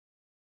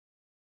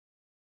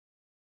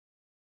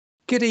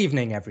Good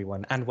evening,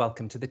 everyone, and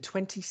welcome to the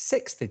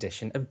 26th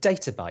edition of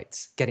Data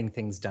Bytes, getting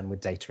things done with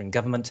data in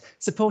government,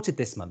 supported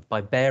this month by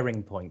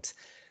Bearing Point.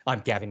 I'm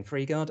Gavin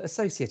Freegard,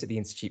 Associate at the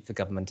Institute for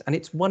Government, and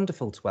it's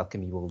wonderful to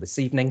welcome you all this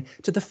evening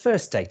to the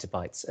first Data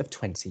Bytes of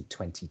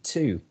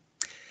 2022.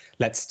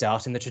 Let's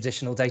start in the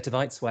traditional Data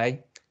Bytes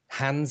way.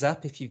 Hands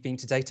up if you've been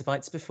to Data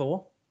Bytes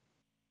before.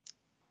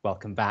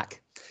 Welcome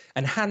back.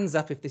 And hands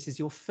up if this is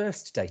your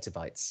first Data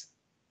Bytes.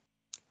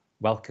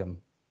 Welcome.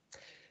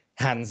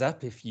 Hands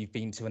up if you've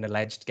been to an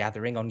alleged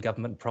gathering on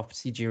government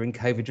property during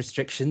COVID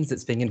restrictions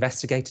that's being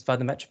investigated by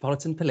the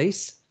Metropolitan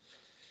Police.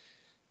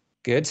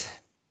 Good.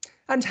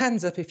 And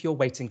hands up if you're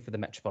waiting for the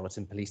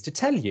Metropolitan Police to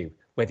tell you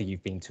whether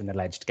you've been to an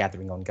alleged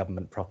gathering on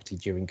government property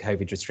during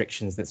COVID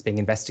restrictions that's being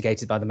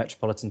investigated by the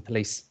Metropolitan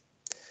Police.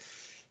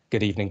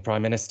 Good evening,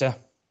 Prime Minister.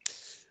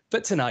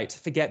 But tonight,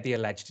 forget the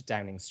alleged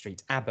Downing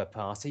Street ABBA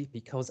party,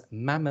 because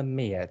mamma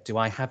mia, do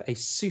I have a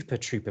super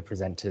trooper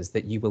presenters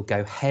that you will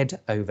go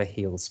head over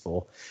heels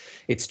for.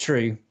 It's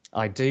true,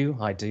 I do.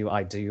 I'll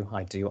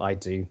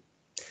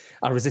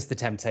resist the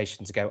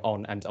temptation to go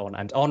on and on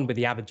and on with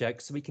the ABBA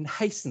jokes so we can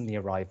hasten the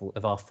arrival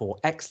of our four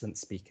excellent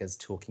speakers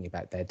talking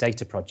about their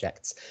data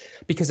projects.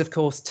 Because of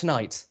course,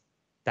 tonight,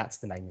 that's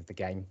the name of the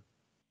game.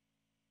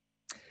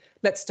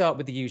 Let's start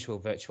with the usual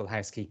virtual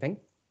housekeeping.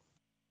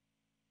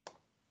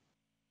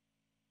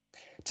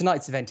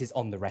 Tonight's event is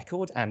on the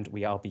record and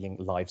we are being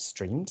live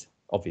streamed,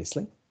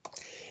 obviously.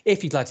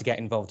 If you'd like to get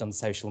involved on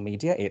social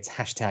media, it's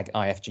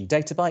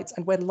 #IFGDataBytes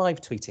and we're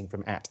live tweeting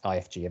from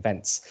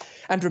 @IFGEvents.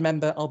 And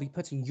remember, I'll be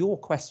putting your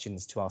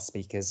questions to our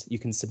speakers. You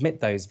can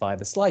submit those via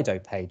the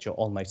Slido page you're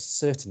almost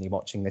certainly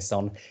watching this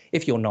on.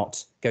 If you're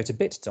not, go to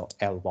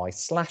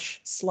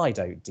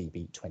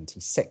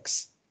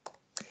bit.ly/SlidoDB26.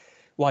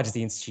 Why does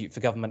the Institute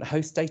for Government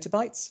host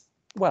DataBytes?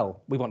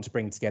 Well, we want to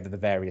bring together the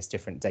various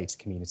different data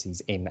communities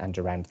in and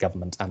around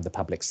government and the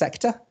public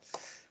sector.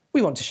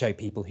 We want to show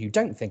people who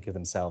don't think of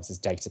themselves as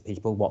data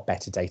people what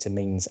better data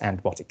means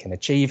and what it can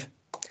achieve.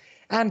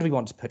 And we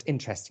want to put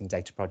interesting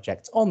data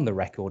projects on the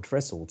record for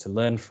us all to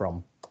learn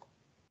from.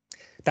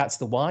 That's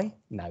the why,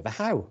 now the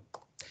how.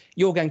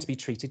 You're going to be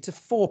treated to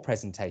 4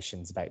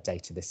 presentations about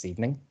data this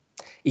evening.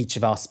 Each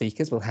of our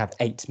speakers will have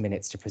 8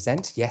 minutes to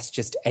present. Yes,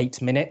 just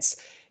 8 minutes.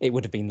 It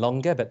would have been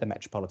longer, but the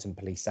Metropolitan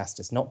Police asked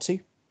us not to.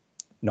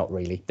 Not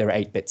really. There are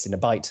 8 bits in a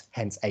byte,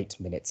 hence 8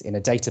 minutes in a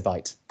data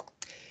byte.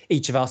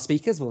 Each of our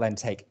speakers will then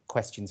take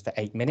questions for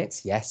 8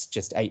 minutes. Yes,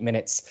 just 8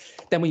 minutes.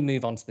 Then we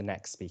move on to the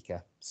next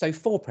speaker. So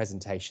 4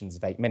 presentations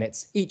of 8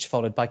 minutes, each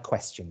followed by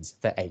questions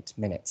for 8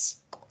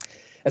 minutes.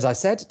 As I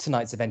said,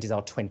 tonight's event is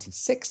our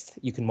 26th.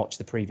 You can watch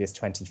the previous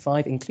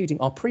 25, including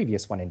our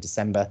previous one in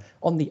December,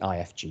 on the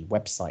IFG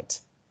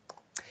website.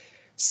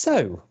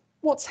 So,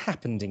 what's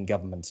happened in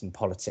government and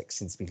politics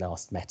since we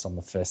last met on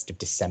the 1st of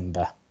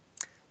December?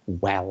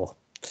 Well,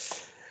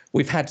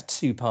 we've had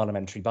 2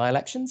 parliamentary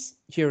by-elections.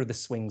 Here are the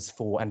swings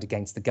for and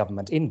against the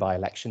government in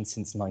by-elections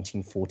since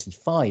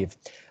 1945.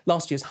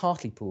 Last year's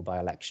Hartlepool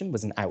by-election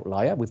was an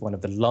outlier with one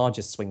of the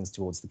largest swings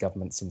towards the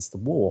government since the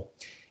war.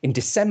 In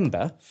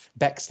December,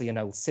 Bexley and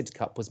Old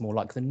Sidcup was more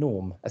like the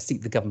norm, a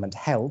seat the government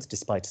held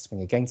despite a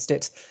swing against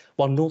it,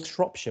 while North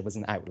Shropshire was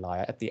an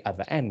outlier at the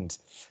other end,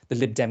 the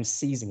Lib Dems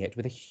seizing it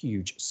with a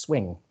huge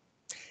swing.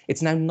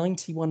 It's now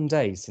 91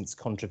 days since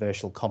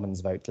controversial Commons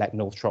vote let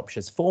North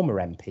Shropshire's former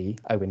MP,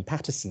 Owen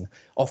Paterson,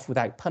 off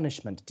without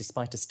punishment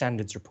despite a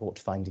standards report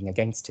finding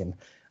against him,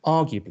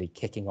 arguably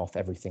kicking off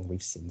everything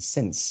we've seen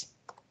since.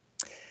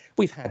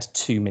 We've had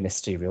 2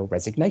 ministerial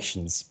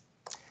resignations.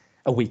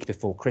 A week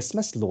before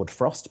Christmas, Lord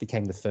Frost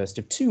became the first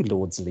of 2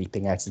 Lords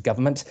leaping out of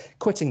government,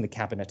 quitting the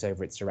cabinet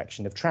over its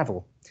direction of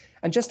travel.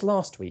 And just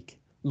last week,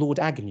 Lord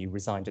Agnew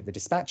resigned at the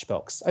dispatch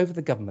box over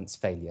the government's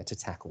failure to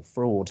tackle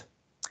fraud.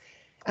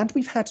 And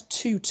we've had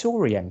 2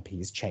 Tory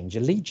MPs change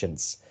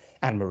allegiance.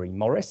 Anne-Marie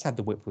Morris had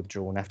the whip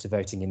withdrawn after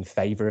voting in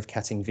favour of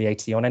cutting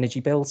VAT on energy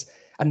bills,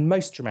 and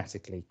most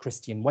dramatically,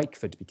 Christian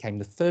Wakeford became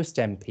the first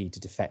MP to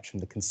defect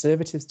from the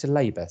Conservatives to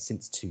Labour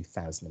since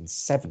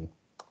 2007.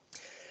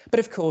 But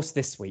of course,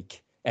 this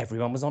week,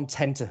 everyone was on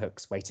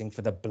tenterhooks waiting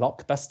for the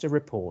blockbuster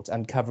report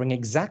uncovering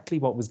exactly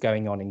what was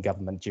going on in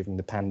government during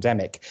the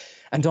pandemic.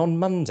 And on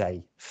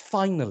Monday,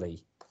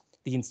 finally,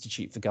 the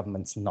Institute for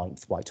Government's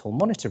 9th Whitehall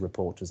Monitor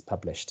report was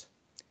published.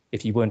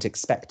 If you weren't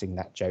expecting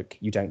that joke,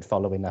 you don't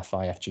follow enough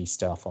IFG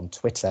staff on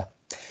Twitter.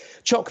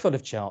 Chock full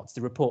of charts,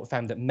 the report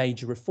found that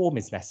major reform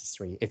is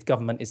necessary if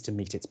government is to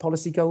meet its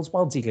policy goals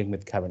while dealing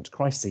with current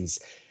crises.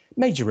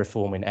 Major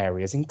reform in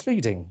areas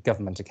including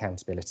government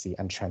accountability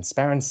and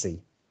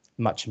transparency.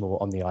 Much more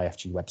on the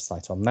IFG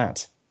website on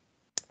that.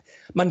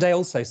 Monday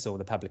also saw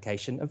the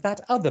publication of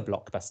that other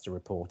blockbuster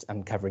report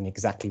uncovering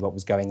exactly what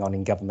was going on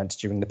in government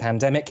during the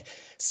pandemic,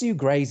 Sue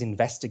Gray's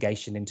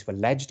investigation into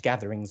alleged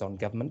gatherings on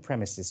government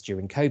premises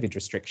during COVID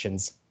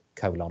restrictions,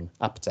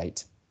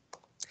 update.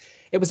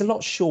 It was a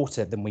lot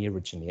shorter than we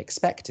originally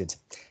expected.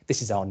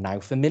 This is our now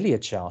familiar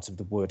chart of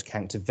the word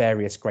count of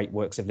various great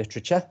works of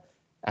literature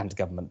and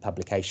government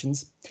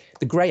publications.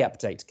 The Gray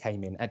update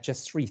came in at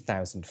just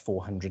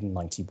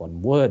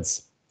 3,491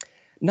 words.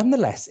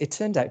 Nonetheless, it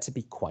turned out to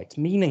be quite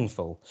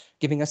meaningful,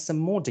 giving us some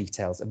more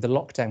details of the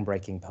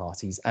lockdown-breaking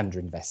parties under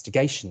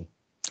investigation.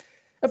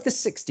 Of the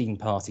 16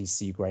 parties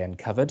Sue Gray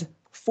uncovered,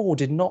 4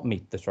 did not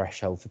meet the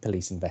threshold for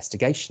police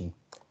investigation.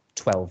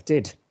 12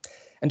 did.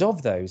 And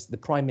of those, the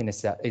Prime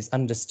Minister is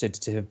understood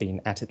to have been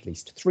at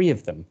least 3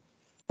 of them.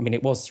 I mean,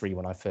 it was 3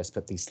 when I first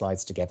put these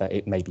slides together.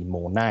 It may be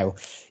more now.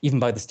 Even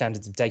by the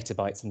standards of Data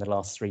Bytes in the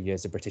last 3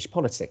 years of British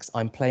politics,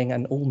 I'm playing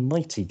an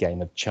almighty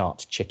game of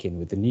chart chicken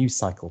with the news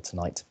cycle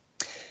tonight.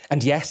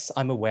 And yes,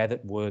 I'm aware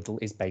that Wordle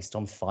is based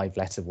on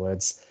 5-letter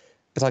words,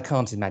 but I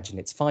can't imagine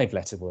it's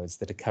 5-letter words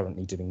that are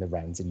currently doing the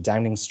rounds in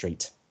Downing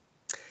Street.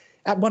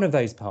 At one of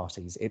those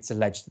parties, it's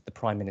alleged that the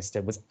Prime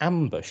Minister was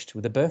ambushed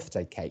with a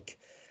birthday cake.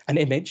 An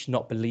image,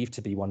 not believed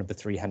to be one of the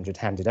 300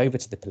 handed over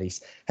to the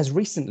police, has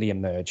recently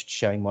emerged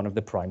showing one of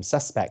the prime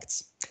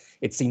suspects.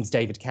 It seems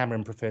David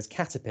Cameron prefers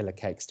caterpillar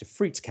cakes to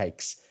fruit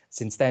cakes,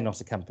 since they're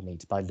not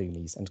accompanied by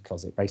loonies and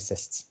closet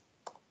racists.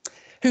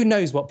 Who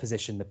knows what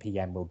position the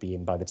PM will be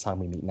in by the time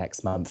we meet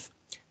next month?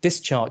 This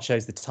chart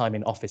shows the time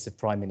in office of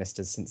Prime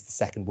Ministers since the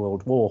Second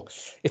World War.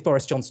 If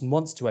Boris Johnson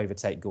wants to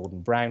overtake Gordon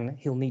Brown,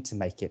 he'll need to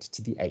make it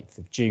to the 8th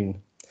of June.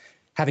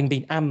 Having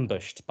been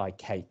ambushed by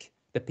cake,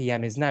 the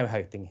PM is now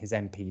hoping his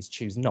MPs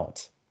choose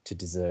not to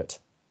desert.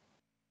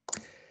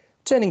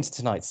 Turning to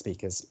tonight's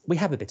speakers, we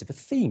have a bit of a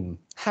theme: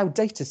 how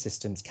data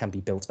systems can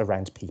be built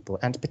around people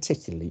and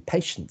particularly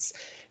patients.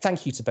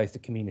 Thank you to both the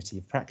Community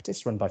of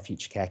Practice run by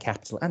Future Care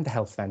Capital and the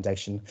Health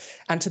Foundation,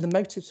 and to the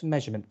Motives for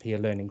Measurement Peer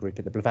Learning Group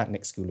at the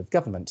Blavatnik School of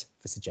Government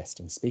for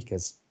suggesting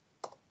speakers.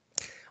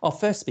 Our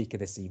first speaker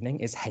this evening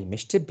is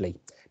Hamish Tibley,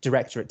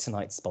 director at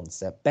tonight's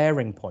sponsor,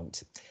 Bearing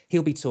Point.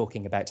 He'll be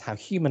talking about how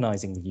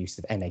humanising the use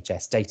of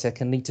NHS data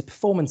can lead to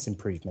performance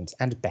improvement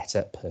and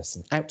better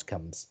person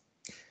outcomes.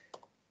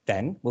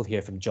 Then we'll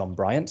hear from John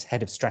Bryant,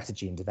 Head of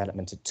Strategy and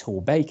Development at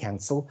Torbay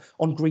Council,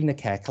 on Greener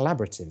Care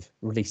Collaborative,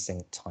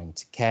 releasing Time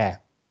to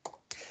Care.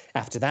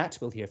 After that,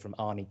 we'll hear from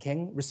Arnie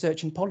King,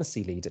 Research and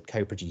Policy Lead at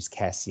Co-Produce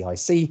Care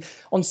CIC,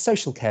 on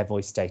social care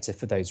voice data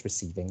for those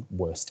receiving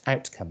worst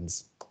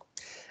outcomes.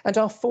 And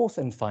our fourth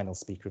and final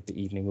speaker of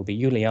the evening will be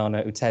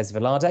Juliana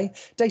Utez-Velarde,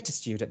 Data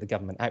Steward at the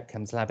Government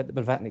Outcomes Lab at the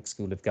Blavatnik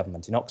School of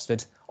Government in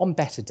Oxford, on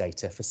better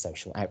data for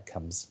social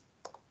outcomes.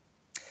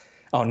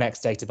 Our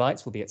next Data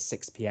Bytes will be at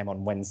 6 p.m.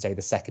 on Wednesday,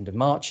 the 2nd of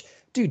March.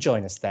 Do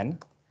join us then.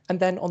 And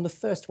then on the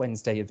first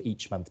Wednesday of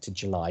each month to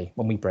July,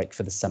 when we break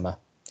for the summer.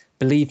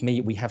 Believe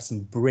me, we have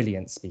some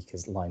brilliant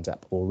speakers lined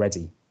up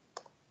already.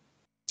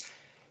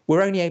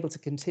 We're only able to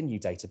continue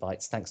Data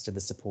Bytes thanks to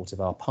the support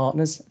of our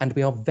partners, and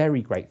we are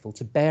very grateful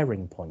to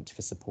Bearing Point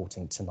for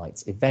supporting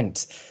tonight's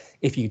event.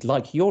 If you'd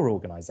like your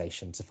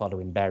organisation to follow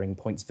in Bearing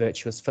Point's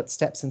virtuous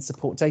footsteps and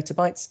support Data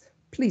Bytes,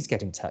 please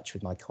get in touch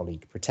with my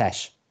colleague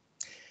Pritesh.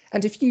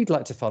 And if you'd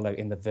like to follow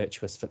in the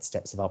virtuous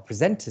footsteps of our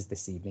presenters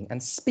this evening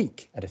and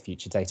speak at a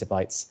future Data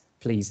Bytes,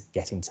 please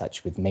get in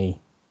touch with me.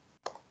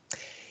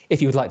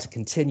 If you would like to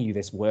continue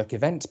this work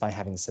event by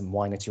having some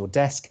wine at your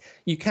desk,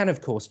 you can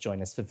of course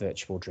join us for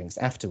virtual drinks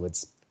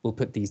afterwards. We'll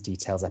put these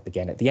details up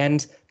again at the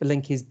end. The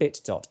link is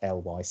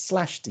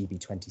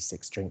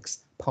bit.ly/db26drinks,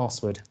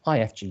 password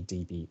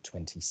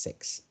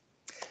IFGDB26.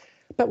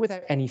 But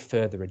without any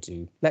further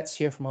ado, let's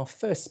hear from our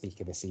first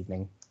speaker this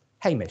evening.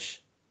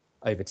 Hamish,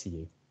 over to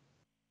you.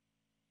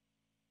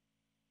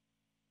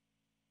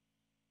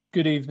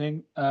 Good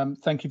evening.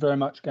 Thank you very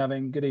much,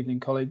 Gavin. Good evening,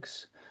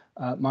 colleagues.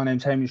 My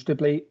name's Hamish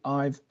Tibley.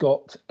 I've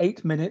got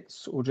 8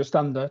 minutes or just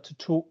under to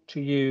talk to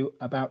you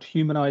about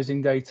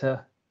humanising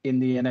data in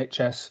the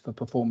NHS for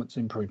performance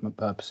improvement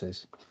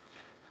purposes.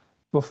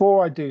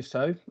 Before I do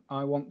so,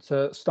 I want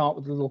to start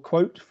with a little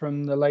quote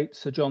from the late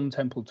Sir John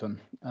Templeton,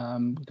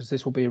 because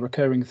this will be a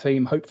recurring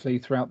theme, hopefully,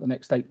 throughout the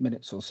next 8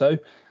 minutes or so.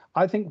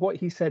 I think what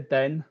he said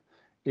then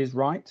is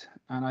right,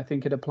 and I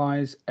think it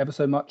applies ever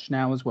so much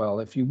now as well.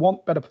 If you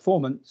want better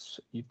performance,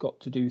 you've got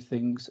to do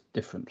things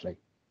differently.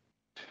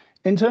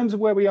 In terms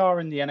of where we are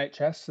in the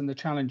NHS and the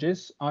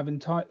challenges, I've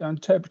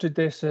interpreted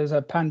this as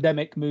a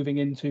pandemic moving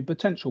into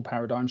potential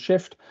paradigm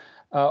shift.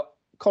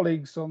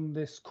 Colleagues on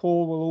this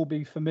call will all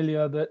be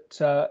familiar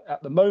that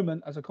at the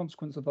moment, as a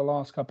consequence of the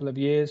last couple of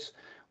years,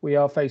 we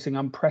are facing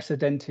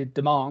unprecedented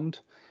demand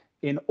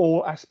in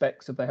all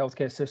aspects of the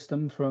healthcare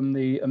system, from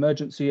the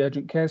emergency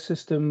urgent care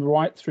system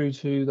right through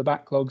to the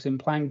backlogs in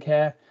planned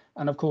care,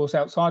 and of course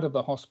outside of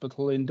the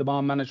hospital in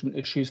demand management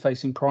issues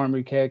facing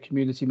primary care,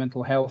 community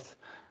mental health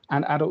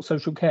and adult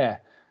social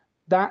care.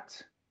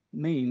 That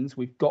means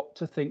we've got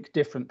to think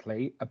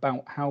differently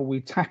about how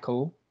we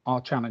tackle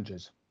our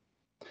challenges.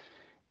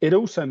 It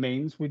also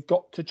means we've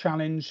got to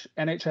challenge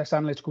NHS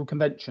analytical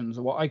conventions,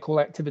 or what I call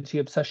activity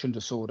obsession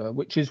disorder,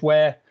 which is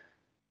where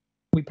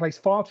we place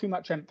far too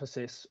much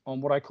emphasis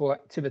on what I call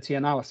activity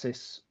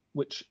analysis,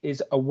 which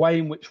is a way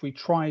in which we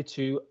try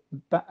to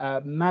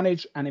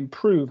manage and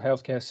improve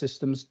healthcare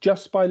systems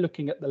just by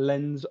looking at the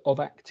lens of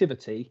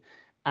activity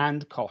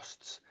and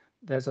costs.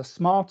 There's a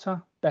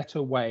smarter,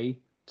 better way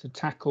to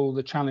tackle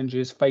the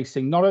challenges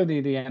facing not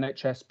only the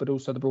NHS, but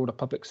also the broader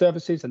public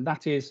services, and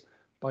that is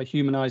by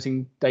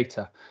humanising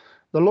data.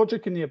 The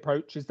logic in the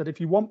approach is that if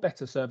you want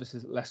better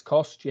services at less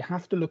cost, you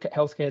have to look at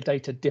healthcare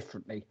data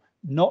differently,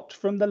 not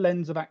from the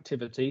lens of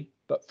activity,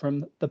 but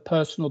from the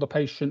person or the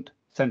patient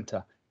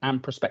centre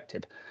and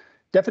perspective.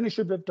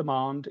 Definition of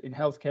demand in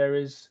healthcare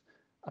is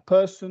a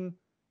person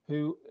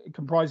who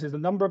comprises a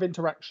number of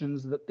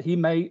interactions that he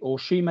may or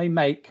she may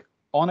make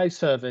on a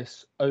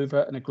service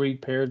over an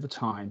agreed period of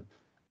time.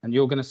 And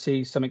you're going to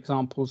see some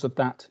examples of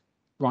that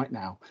right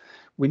now.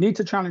 We need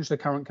to challenge the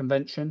current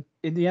convention.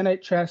 In the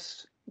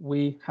NHS,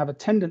 we have a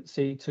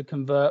tendency to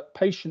convert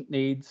patient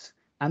needs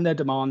and their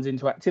demands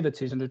into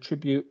activities and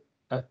attribute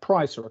a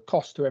price or a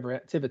cost to every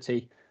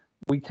activity.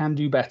 We can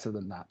do better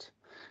than that.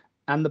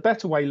 And the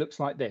better way looks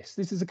like this.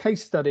 This is a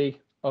case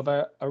study of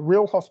a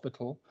real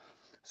hospital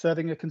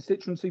serving a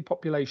constituency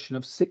population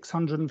of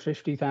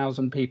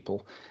 650,000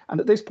 people.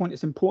 And at this point,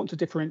 it's important to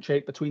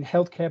differentiate between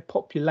healthcare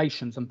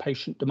populations and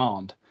patient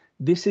demand.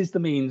 This is the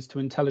means to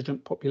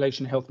intelligent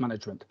population health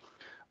management.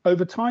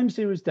 Over time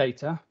series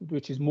data,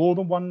 which is more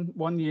than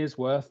one year's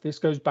worth, this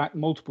goes back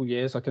multiple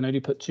years, I can only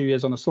put 2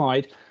 years on a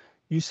slide,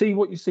 you see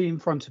what you see in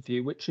front of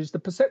you, which is the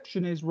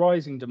perception is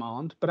rising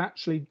demand, but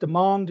actually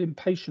demand in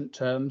patient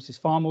terms is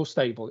far more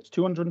stable. It's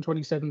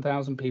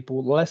 227,000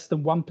 people, less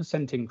than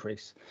 1%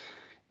 increase.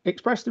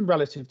 Expressed in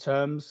relative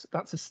terms,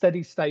 that's a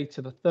steady state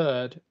of a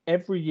third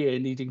every year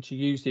needing to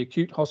use the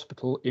acute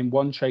hospital in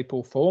one shape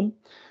or form.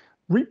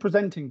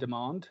 Representing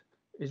demand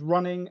is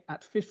running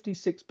at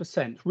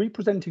 56%.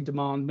 Representing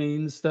demand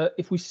means that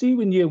if we see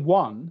you in year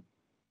one,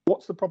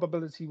 what's the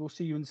probability we'll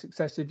see you in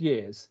successive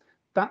years?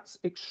 That's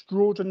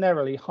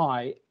extraordinarily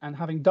high. And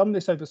having done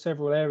this over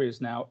several areas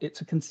now,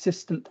 it's a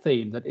consistent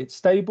theme that it's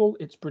stable,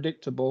 it's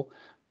predictable,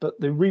 but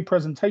the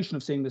representation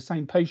of seeing the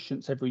same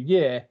patients every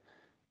year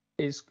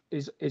is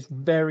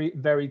very,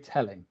 very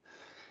telling.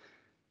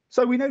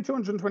 So we know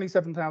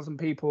 227,000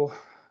 people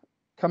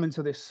come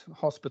into this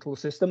hospital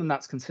system, and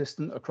that's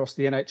consistent across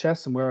the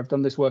NHS and where I've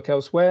done this work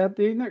elsewhere.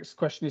 The next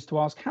question is to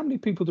ask, how many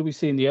people do we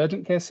see in the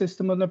urgent care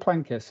system and the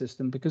planned care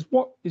system? Because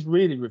what is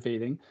really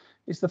revealing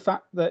is the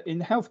fact that in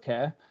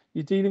healthcare,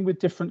 you're dealing with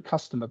different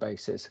customer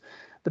bases.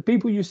 The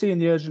people you see in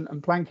the urgent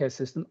and planned care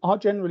system are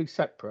generally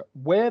separate.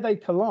 Where they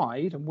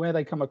collide and where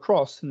they come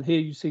across, and here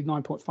you see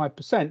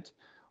 9.5%,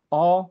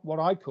 are what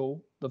I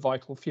call the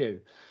vital few.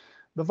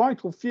 The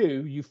vital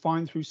few you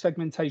find through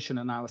segmentation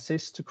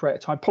analysis to create a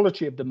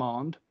typology of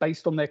demand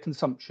based on their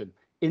consumption.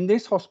 In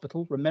this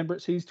hospital, remember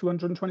it sees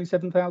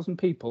 227,000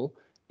 people,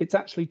 it's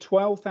actually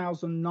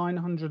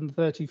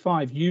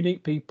 12,935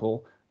 unique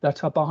people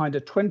that are behind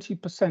a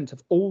 20%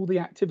 of all the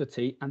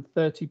activity and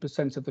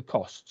 30% of the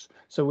costs.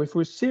 So if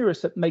we're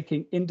serious at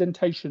making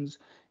indentations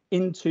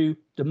into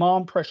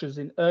demand pressures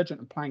in urgent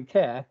and planned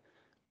care,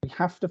 we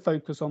have to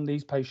focus on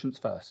these patients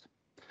first.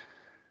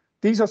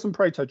 These are some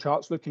Pareto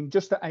charts looking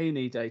just at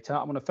A&E data.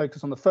 I want to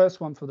focus on the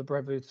first one for the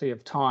brevity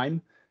of time.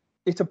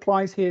 It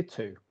applies here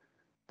too.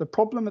 The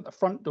problem at the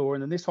front door,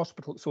 and in this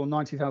hospital it saw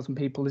 90,000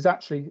 people, is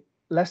actually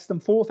less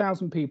than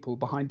 4,000 people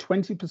behind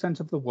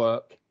 20% of the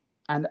work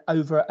and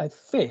over a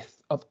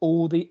fifth of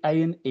all the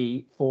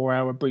A&E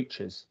 4-hour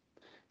breaches.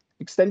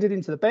 Extended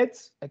into the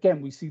beds,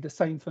 again, we see the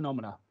same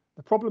phenomena.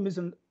 The problem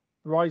isn't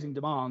rising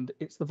demand,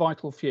 it's the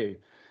vital few.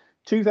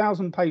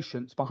 2,000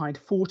 patients behind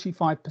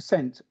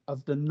 45%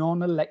 of the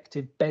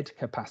non-elective bed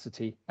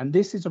capacity. And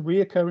this is a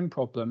reoccurring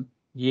problem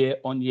year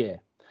on year.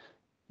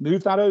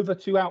 Move that over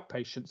to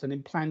outpatients and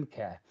in planned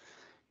care.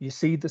 You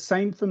see the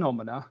same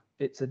phenomena.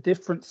 It's a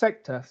different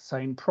sector,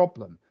 same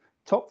problem.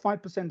 Top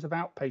 5% of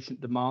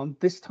outpatient demand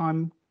this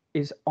time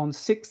is on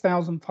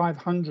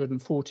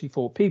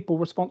 6,544 people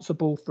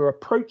responsible for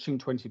approaching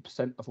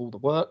 20% of all the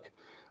work,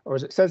 or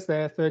as it says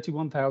there,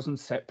 31,000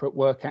 separate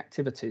work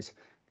activities.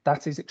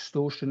 That is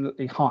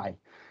extortionately high.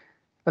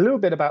 A little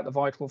bit about the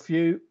vital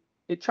few.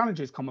 It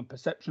challenges common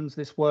perceptions,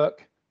 this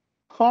work.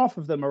 Half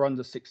of them are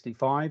under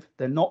 65.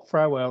 They're not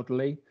frail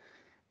elderly.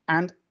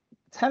 And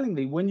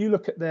tellingly, when you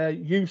look at their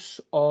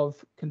use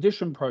of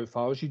condition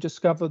profiles, you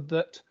discover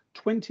that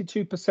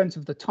 22%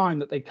 of the time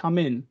that they come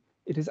in,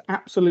 it is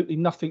absolutely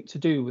nothing to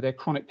do with their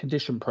chronic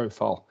condition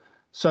profile.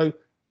 So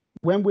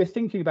when we're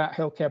thinking about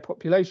healthcare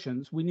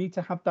populations, we need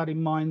to have that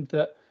in mind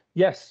that,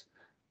 yes,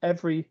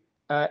 every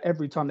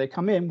time they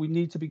come in, we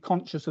need to be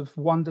conscious of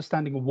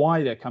understanding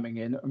why they're coming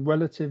in and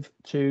relative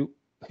to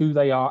who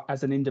they are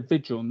as an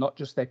individual, not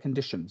just their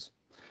conditions.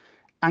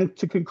 And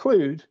to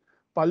conclude,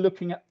 by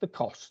looking at the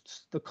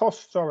costs. The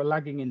costs are a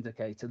lagging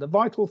indicator. The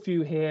vital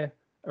few here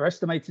are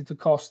estimated to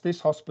cost this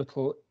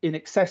hospital in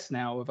excess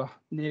now of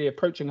nearly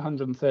approaching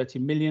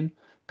 £130 million.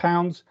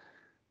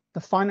 The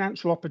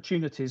financial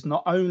opportunities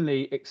not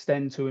only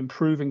extend to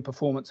improving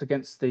performance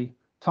against the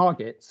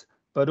targets,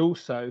 but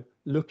also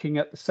looking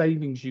at the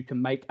savings you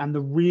can make and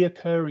the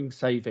reoccurring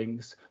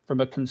savings from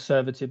a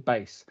conservative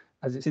base,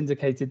 as it's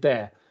indicated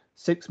there,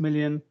 6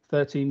 million,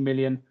 13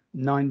 million,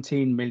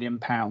 19 million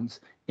pounds.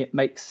 It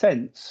makes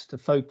sense to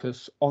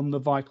focus on the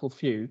vital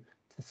few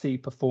to see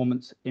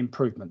performance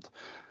improvement.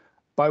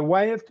 By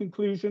way of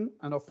conclusion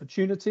and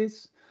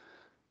opportunities,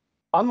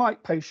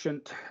 Unlike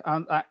patient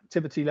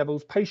activity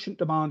levels, patient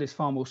demand is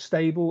far more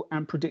stable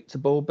and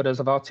predictable, but as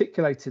I've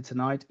articulated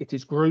tonight, it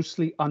is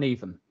grossly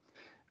uneven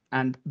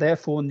and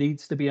therefore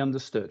needs to be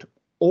understood.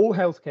 All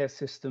healthcare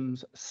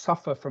systems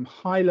suffer from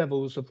high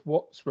levels of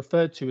what's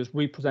referred to as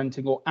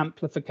representing or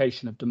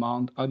amplification of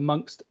demand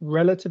amongst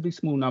relatively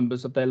small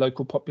numbers of their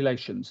local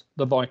populations,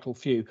 the vital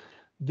few.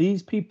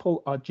 These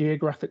people are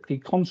geographically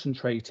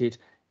concentrated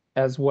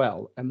as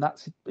well, and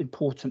that's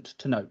important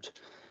to note.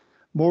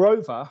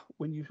 Moreover,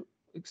 when you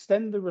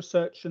extend the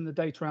research and the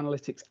data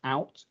analytics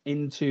out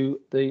into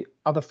the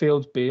other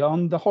fields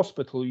beyond the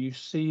hospital, you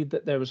see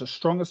that there is a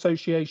strong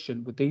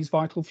association with these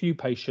vital few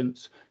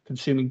patients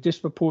consuming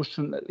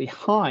disproportionately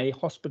high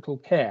hospital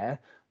care,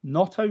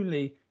 not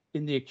only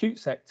in the acute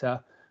sector,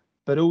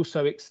 but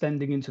also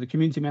extending into the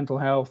community mental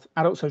health,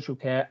 adult social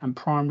care, and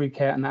primary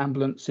care and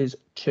ambulances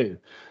too.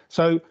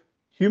 So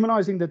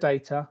humanizing the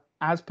data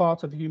as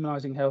part of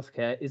humanizing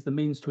healthcare is the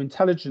means to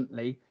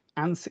intelligently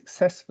and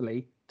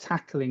successfully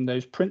tackling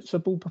those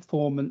principal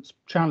performance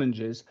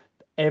challenges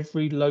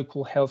every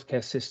local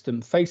healthcare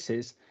system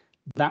faces.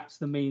 That's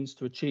the means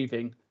to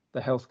achieving the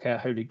healthcare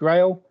holy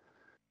grail.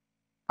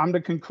 I'm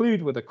going to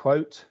conclude with a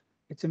quote.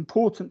 It's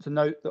important to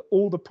note that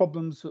all the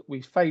problems that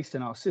we face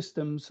in our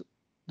systems,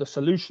 the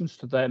solutions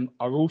to them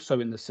are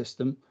also in the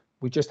system.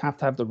 We just have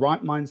to have the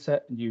right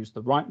mindset and use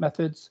the right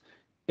methods.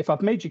 If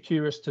I've made you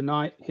curious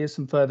tonight, here's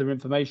some further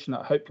information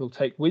that I hope you'll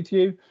take with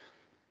you.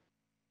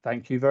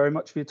 Thank you very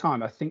much for your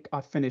time. I think I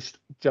finished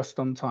just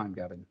on time,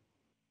 Gavin.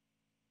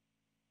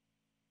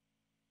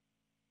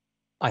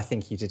 I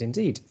think you did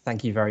indeed.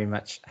 Thank you very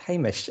much,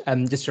 Hamish.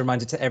 Just a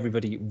reminder to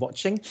everybody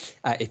watching,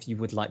 if you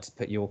would like to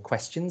put your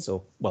questions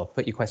or, well,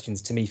 put your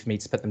questions to me for me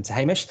to put them to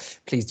Hamish,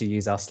 please do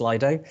use our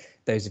Slido.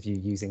 Those of you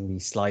using the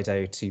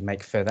Slido to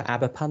make further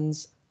ABBA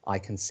puns, I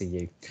can see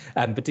you.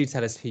 But do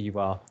tell us who you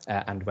are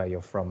and where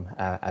you're from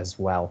as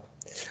well.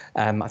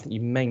 I think you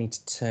may need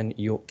to turn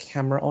your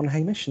camera on,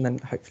 Hamish, and then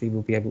hopefully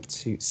we'll be able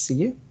to see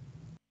you.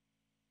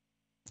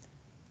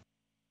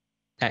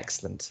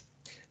 Excellent.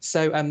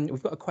 So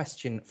we've got a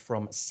question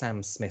from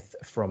Sam Smith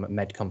from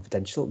Med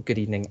Confidential. Good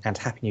evening and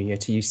Happy New Year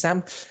to you,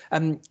 Sam.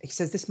 He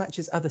says this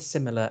matches other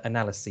similar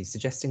analyses,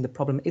 suggesting the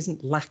problem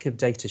isn't lack of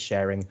data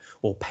sharing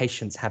or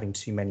patients having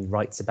too many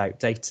rights about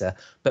data,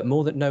 but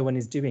more that no one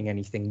is doing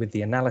anything with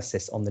the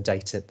analysis on the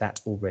data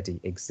that already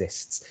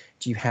exists.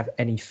 Do you have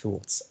any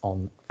thoughts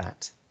on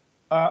that?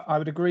 I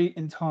would agree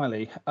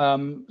entirely.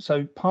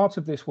 So part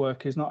of this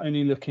work is not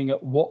only looking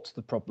at what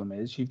the problem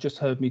is, you've just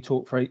heard me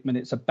talk for 8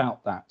 minutes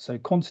about that. So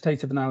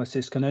quantitative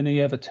analysis can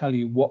only ever tell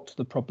you what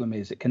the problem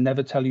is. It can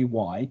never tell you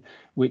why,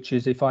 which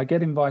is if I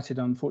get invited,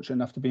 I'm fortunate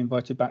enough to be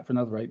invited back for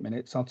another 8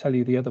 minutes, I'll tell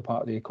you the other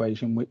part of the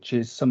equation, which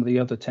is some of the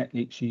other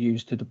techniques you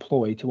use to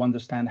deploy to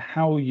understand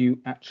how you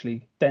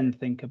actually then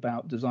think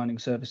about designing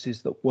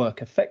services that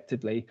work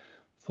effectively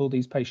for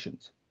these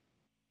patients.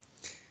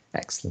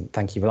 Excellent,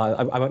 thank you. Well,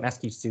 I won't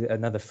ask you to do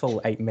another full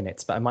 8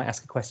 minutes, but I might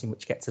ask a question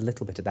which gets a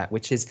little bit of that,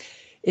 which is,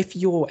 if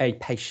you're a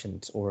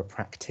patient or a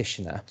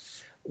practitioner,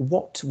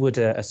 what would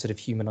a sort of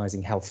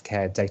humanising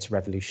healthcare data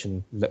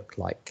revolution look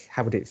like?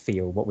 How would it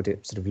feel? What would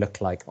it sort of look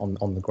like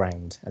on the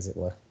ground, as it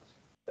were?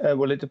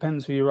 Well, it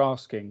depends who you're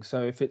asking.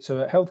 So if it's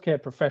a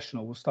healthcare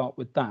professional, we'll start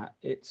with that.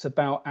 It's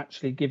about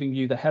actually giving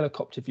you the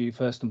helicopter view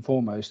first and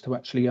foremost to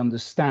actually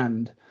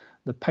understand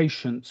the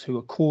patients who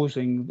are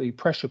causing the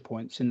pressure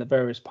points in the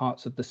various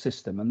parts of the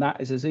system. And that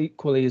is as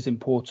equally as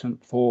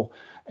important for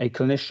a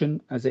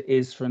clinician as it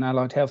is for an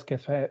allied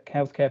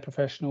healthcare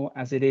professional,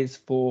 as it is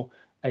for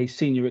a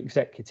senior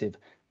executive.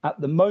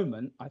 At the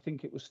moment, I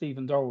think it was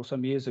Stephen Dorrell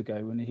some years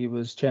ago when he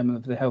was chairman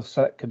of the Health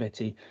Select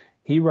Committee,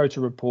 he wrote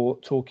a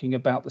report talking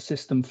about the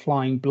system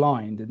flying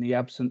blind in the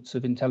absence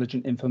of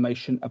intelligent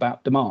information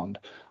about demand.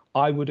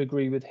 I would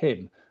agree with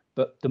him.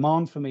 But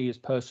demand for me is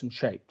person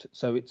shaped.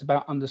 So it's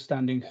about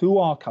understanding who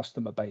our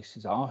customer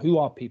bases are, who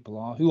our people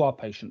are, who our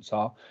patients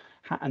are,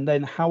 and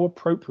then how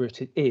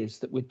appropriate it is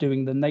that we're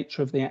doing the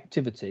nature of the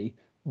activity,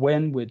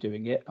 when we're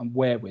doing it and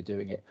where we're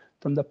doing it.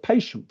 From the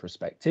patient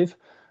perspective,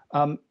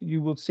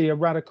 you will see a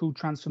radical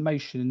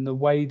transformation in the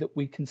way that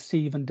we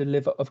conceive and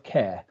deliver of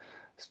care.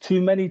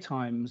 Too many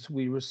times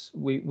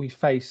we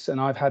face,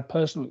 and I've had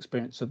personal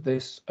experience of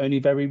this only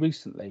very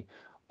recently,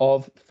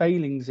 of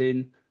failings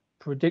in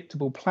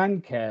predictable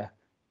planned care,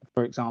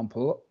 for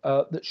example,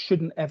 that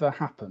shouldn't ever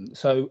happen.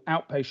 So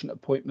outpatient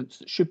appointments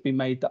that should be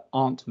made that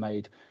aren't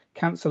made,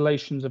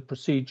 cancellations of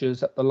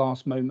procedures at the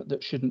last moment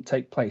that shouldn't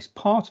take place.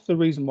 Part of the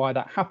reason why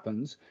that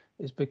happens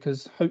is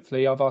because,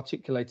 hopefully I've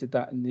articulated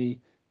that in the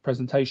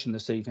presentation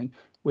this evening,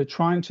 we're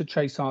trying to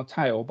chase our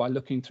tail by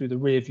looking through the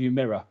rear view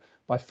mirror,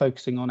 by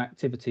focusing on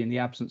activity in the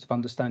absence of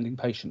understanding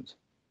patients.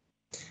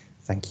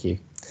 Thank you.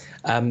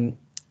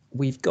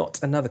 We've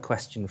got another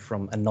question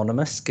from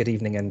Anonymous. Good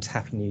evening and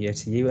Happy New Year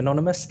to you,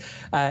 Anonymous.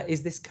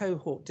 Is this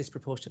cohort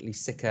disproportionately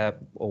sicker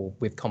or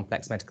with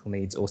complex medical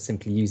needs, or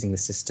simply using the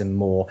system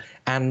more?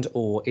 And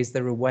or is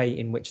there a way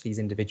in which these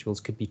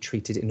individuals could be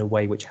treated in a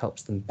way which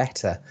helps them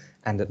better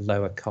and at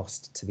lower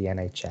cost to the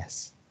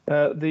NHS?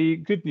 The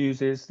good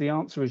news is the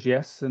answer is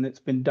yes, and it's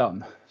been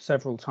done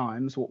several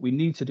times. What we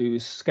need to do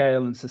is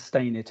scale and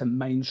sustain it and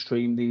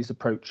mainstream these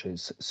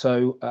approaches.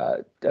 So,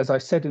 as I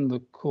said in the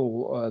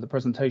call, the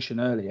presentation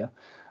earlier,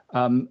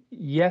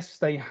 yes,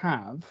 they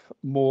have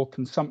more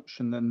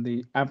consumption than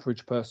the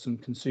average person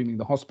consuming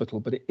the hospital,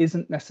 but it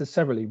isn't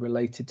necessarily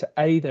related to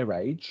their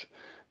age,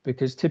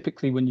 because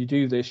typically when you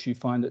do this, you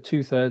find that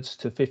 2/3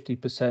 to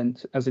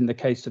 50%, as in the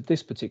case of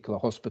this particular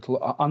hospital,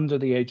 are under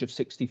the age of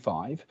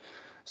 65.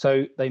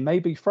 So they may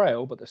be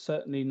frail, but they're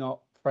certainly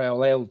not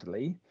frail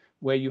elderly.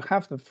 Where you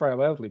have the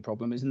frail elderly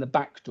problem is in the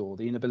back door,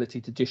 the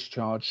inability to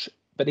discharge.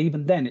 But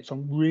even then, it's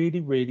on really,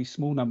 really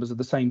small numbers of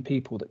the same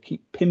people that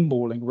keep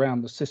pinballing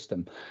around the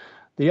system.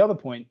 The other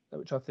point,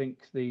 which I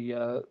think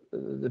the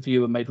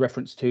viewer made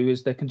reference to,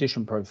 is their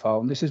condition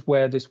profile. And this is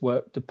where this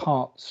work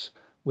departs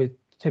with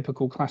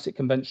typical classic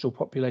conventional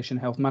population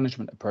health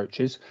management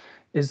approaches,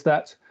 is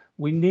that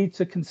we need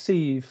to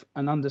conceive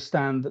and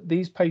understand that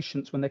these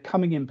patients, when they're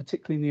coming in,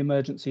 particularly in the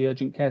emergency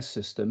urgent care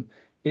system,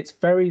 it's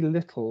very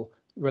little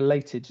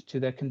related to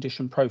their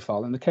condition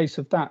profile. In the case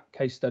of that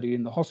case study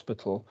in the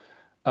hospital,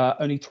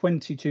 only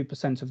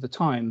 22% of the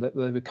time that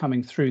they were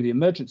coming through the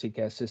emergency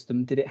care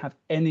system did it have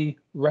any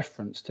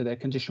reference to their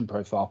condition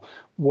profile.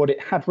 What it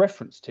had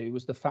reference to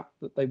was the fact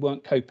that they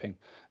weren't coping.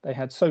 They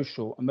had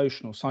social,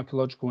 emotional,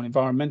 psychological, and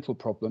environmental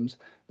problems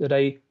that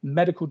a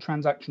medical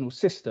transactional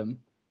system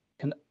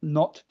can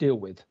not deal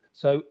with.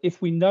 So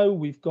if we know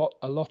we've got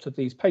a lot of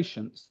these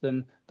patients,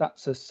 then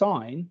that's a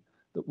sign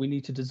that we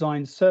need to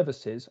design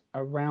services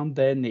around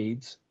their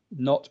needs,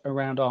 not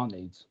around our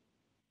needs.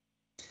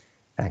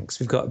 Thanks.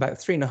 We've got about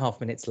 3.5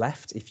 minutes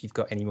left. If you've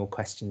got any more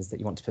questions that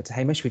you want to put to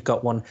Hamish, we've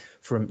got one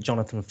from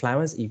Jonathan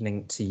Flowers.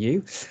 Evening to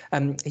you.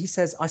 He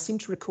says, I seem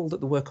to recall that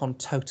the work on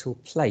Total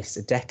Place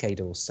a decade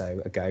or so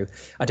ago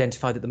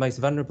identified that the most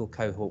vulnerable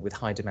cohort with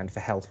high demand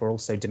for health were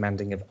also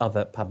demanding of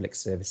other public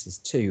services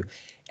too.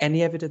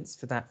 Any evidence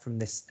for that from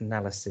this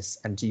analysis?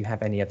 And do you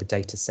have any other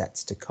data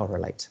sets to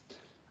correlate?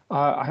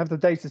 I have the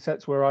data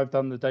sets where I've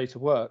done the data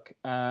work,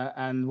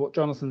 and what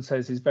Jonathan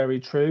says is very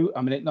true.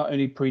 I mean, it not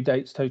only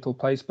predates Total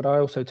Place, but I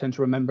also tend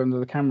to remember under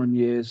the Cameron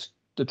years,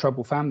 the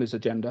Troubled Families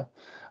agenda.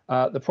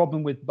 The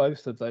problem with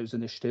both of those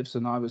initiatives,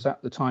 and I was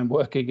at the time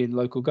working in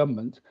local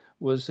government,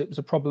 was it was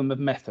a problem of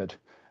method.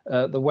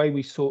 The way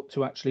we sought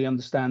to actually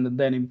understand and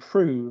then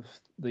improve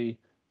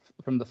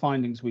from the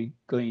findings we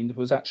gleaned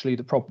was actually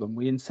the problem.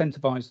 We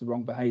incentivized the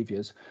wrong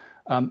behaviours.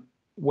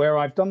 Where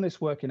I've done this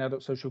work in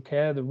adult social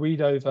care, the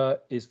read over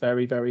is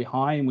very, very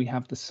high, and we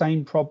have the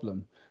same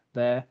problem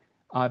there.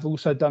 I've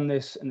also done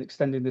this and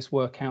extending this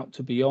work out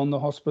to beyond the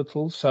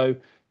hospital. So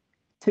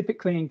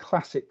typically and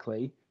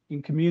classically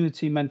in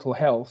community mental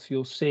health,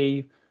 you'll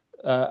see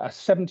a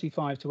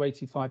 75 to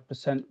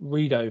 85%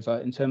 read over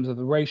in terms of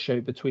the ratio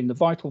between the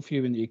vital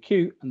few in the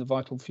acute and the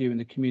vital few in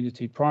the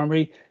community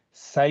primary.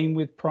 Same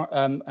with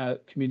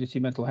community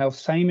mental health,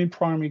 same in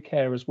primary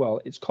care as well.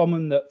 It's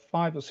common that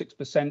 5 or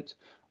 6%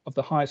 of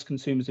the highest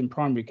consumers in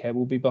primary care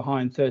will be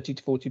behind 30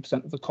 to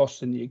 40% of the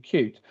costs in the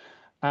acute.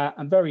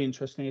 And very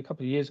interestingly, a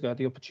couple of years ago, I had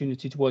the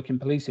opportunity to work in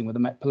policing with the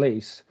Met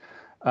Police.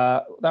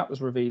 That was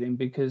revealing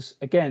because,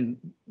 again,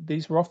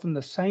 these were often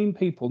the same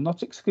people,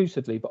 not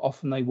exclusively, but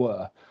often they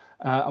were.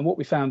 And what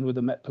we found with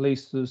the Met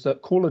Police was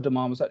that caller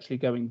demand was actually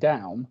going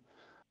down,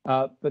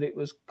 but it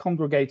was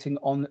congregating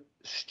on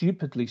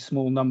stupidly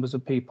small numbers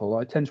of people.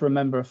 I tend to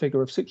remember a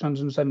figure of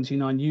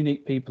 679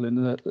 unique people in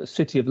the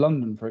City of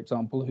London, for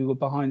example, who were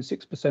behind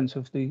 6%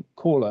 of the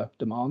caller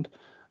demand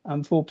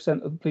and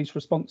 4% of the police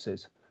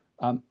responses.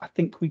 I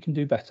think we can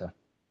do better.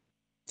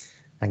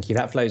 Thank you.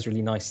 That flows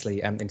really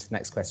nicely into the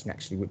next question,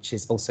 actually, which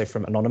is also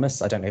from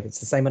Anonymous. I don't know if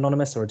it's the same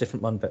Anonymous or a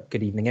different one, but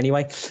good evening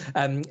anyway.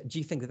 Do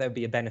you think that there would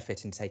be a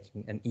benefit in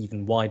taking an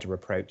even wider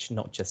approach,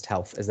 not just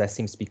health, as there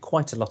seems to be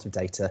quite a lot of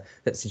data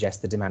that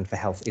suggests the demand for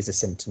health is a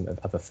symptom of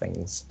other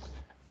things?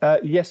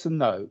 Yes and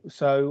no.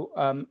 So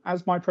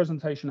as my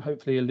presentation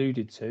hopefully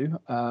alluded to,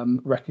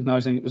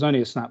 recognising it was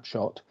only a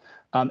snapshot,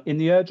 in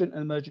the urgent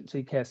and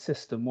emergency care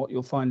system, what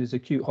you'll find is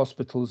acute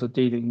hospitals are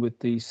dealing with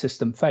the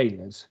system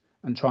failures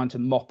and trying to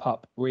mop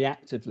up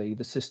reactively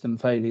the system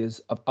failures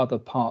of other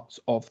parts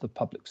of the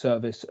public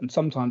service and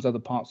sometimes other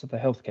parts of the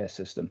healthcare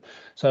system.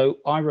 So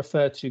I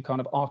refer to kind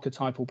of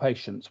archetypal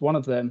patients.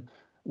 One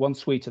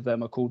suite of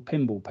them are called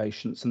pinball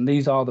patients, and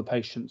these are the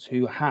patients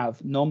who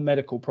have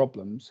non-medical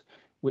problems,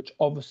 which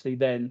obviously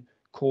then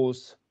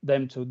cause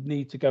them to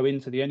need to go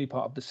into the only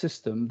part of the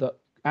system that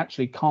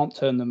actually can't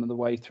turn them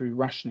away through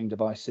rationing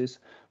devices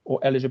or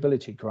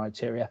eligibility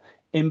criteria.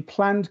 In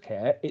planned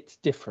care, it's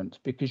different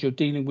because you're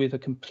dealing with a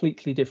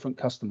completely different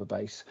customer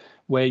base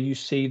where you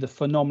see the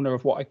phenomena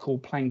of what I call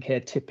planned care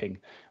tipping,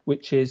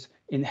 which is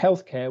in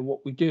healthcare,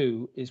 what we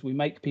do is we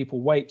make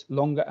people wait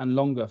longer and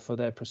longer for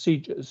their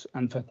procedures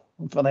and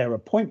for their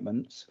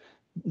appointments,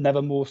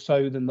 never more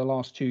so than the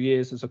last 2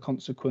 years as a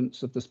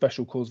consequence of the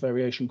special cause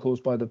variation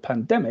caused by the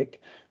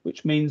pandemic,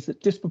 which means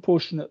that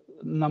disproportionate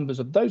numbers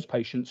of those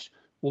patients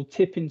will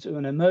tip into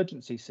an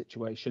emergency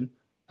situation,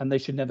 and they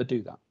should never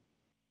do that.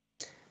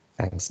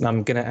 Thanks. And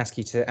I'm going to ask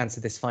you to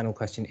answer this final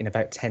question in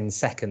about 10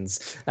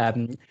 seconds.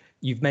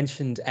 You've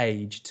mentioned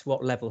age. To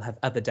what level have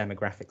other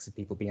demographics of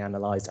people been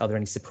analysed? Are there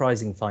any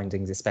surprising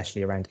findings,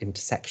 especially around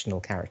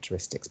intersectional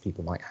characteristics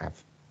people might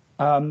have?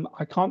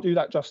 I can't do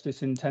that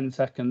justice in 10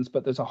 seconds,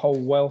 but there's a whole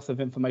wealth of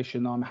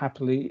information I'm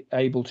happily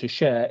able to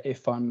share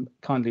if I'm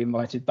kindly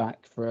invited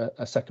back for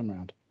a second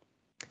round.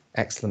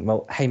 Excellent.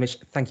 Well, Hamish,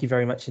 thank you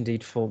very much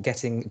indeed for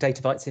getting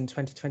Databytes in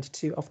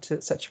 2022 off to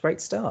such a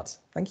great start.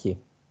 Thank you.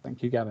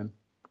 Thank you, Gavin.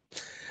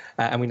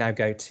 And we now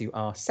go to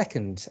our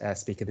second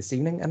speaker this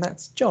evening, and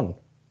that's John.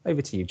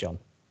 Over to you, John.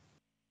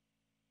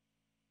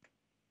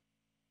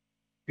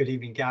 Good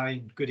evening,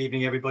 Gavin. Good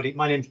evening, everybody.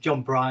 My name's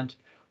John Bryant.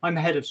 I'm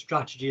Head of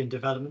Strategy and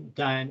Development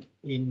down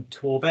in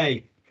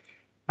Torbay.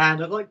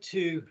 And I'd like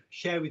to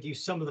share with you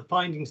some of the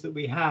findings that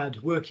we had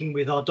working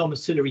with our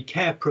domiciliary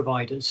care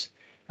providers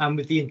and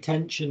with the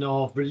intention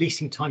of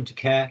releasing time to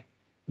care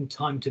and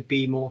time to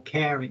be more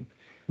caring.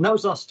 And that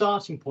was our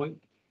starting point.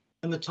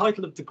 And the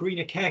title of the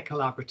Greener Care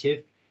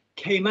Collaborative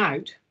came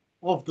out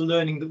of the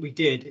learning that we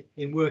did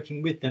in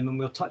working with them. And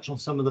we'll touch on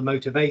some of the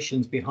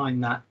motivations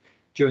behind that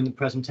during the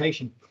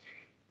presentation.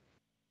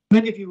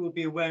 Many of you will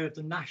be aware of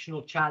the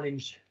national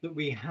challenge that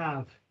we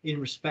have in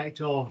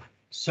respect of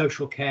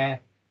social care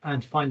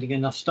and finding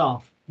enough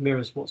staff.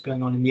 Mirrors what's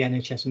going on in the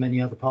NHS and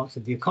many other parts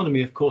of the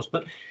economy, of course,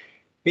 but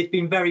it's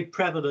been very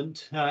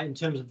prevalent in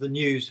terms of the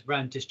news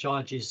around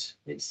discharges,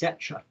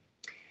 etc.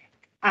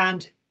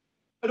 And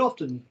but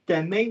often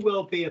there may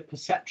well be a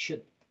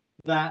perception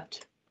that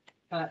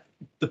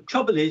the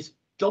trouble is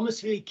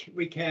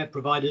domiciliary care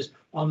providers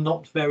are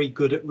not very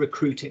good at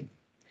recruiting.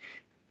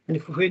 And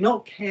if we're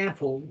not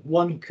careful,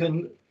 one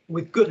can,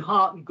 with good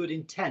heart and good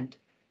intent,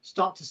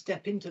 start to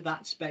step into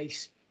that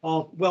space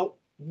of, well,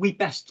 we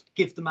best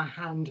give them a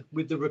hand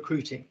with the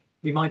recruiting.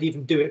 We might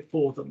even do it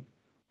for them.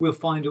 We'll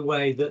find a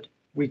way that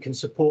we can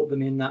support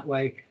them in that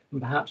way,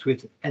 and perhaps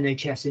with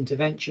NHS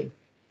intervention.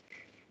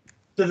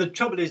 So the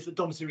trouble is that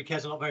domiciliary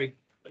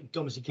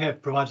care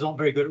providers aren't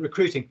very good at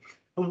recruiting.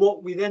 And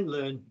what we then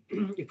learn,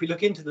 if we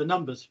look into the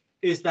numbers,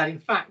 is that in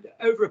fact,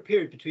 over a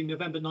period between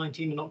November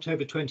 19 and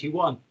October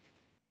 21,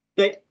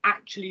 they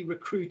actually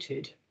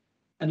recruited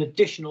an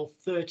additional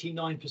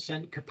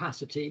 39%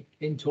 capacity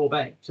in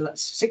Torbay. So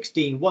that's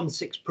 16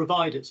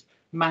 providers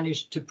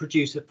managed to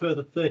produce a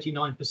further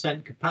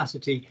 39%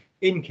 capacity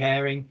in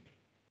caring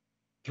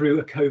through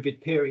a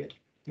COVID period.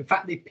 In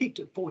fact, they peaked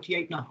at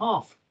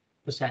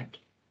 48.5%.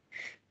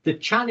 The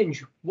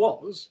challenge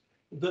was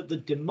that the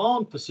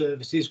demand for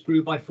services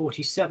grew by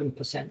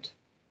 47%.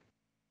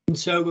 And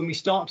so when we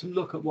start to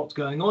look at what's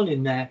going on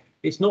in there,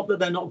 it's not that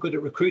they're not good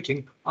at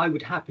recruiting. I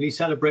would happily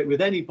celebrate with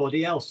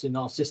anybody else in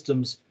our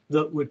systems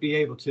that would be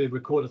able to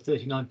record a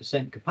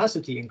 39%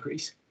 capacity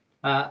increase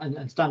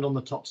and stand on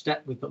the top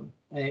step with them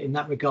in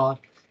that regard.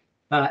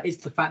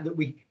 It's the fact that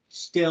we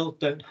still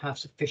don't have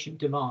sufficient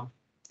demand,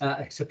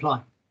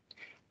 supply.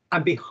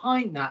 And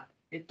behind that,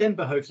 it then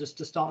behoves us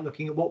to start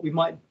looking at what we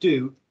might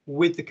do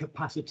with the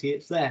capacity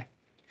that's there.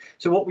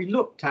 So what we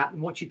looked at,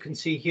 and what you can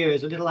see here,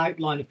 is a little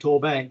outline of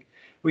Torbay,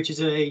 which is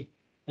an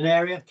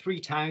area, 3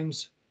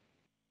 towns,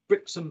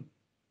 Brixham,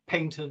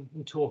 Paignton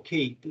and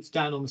Torquay, that's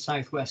down on the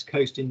southwest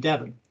coast in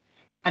Devon.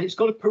 And it's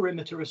got a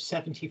perimeter of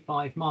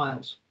 75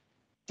 miles,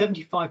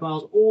 75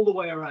 miles all the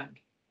way around.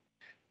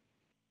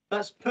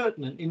 That's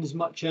pertinent in as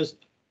much as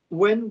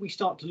when we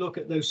start to look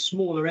at those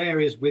smaller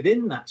areas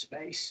within that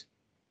space,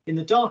 in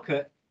the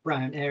darker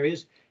brown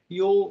areas,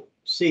 you'll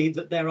see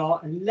that there are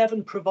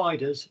 11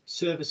 providers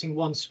servicing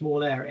one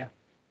small area.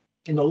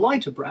 In the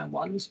lighter brown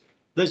ones,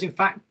 there's in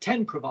fact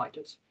 10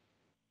 providers.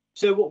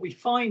 So what we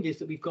find is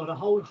that we've got a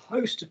whole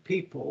host of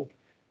people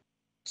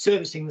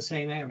servicing the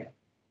same area.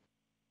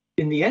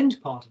 In the end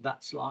part of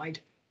that slide,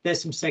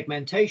 there's some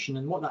segmentation,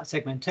 and what that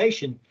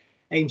segmentation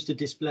aims to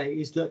display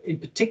is that in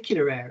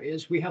particular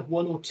areas, we have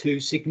 1 or 2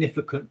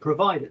 significant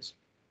providers.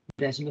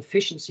 There's an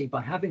efficiency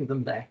by having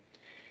them there.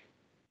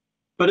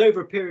 But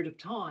over a period of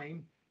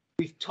time,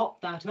 we've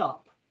topped that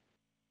up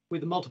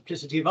with a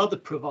multiplicity of other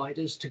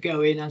providers to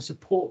go in and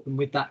support them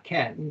with that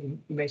care.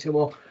 And you may say,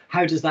 well,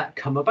 how does that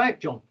come about,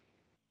 John?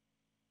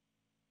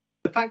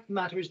 The fact of the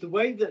matter is the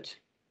way that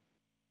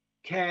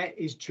care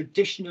is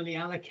traditionally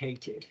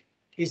allocated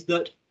is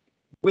that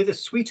with a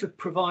suite of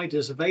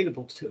providers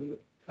available to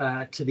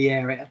the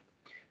area,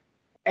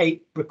 a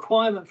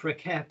requirement for a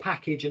care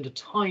package and a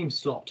time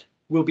slot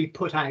will be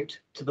put out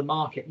to the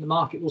market. And the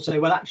market will say,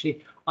 well,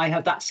 actually, I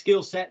have that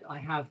skill set, I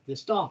have the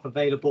staff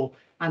available,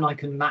 and I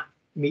can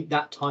meet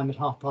that time at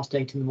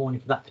 8:30 in the morning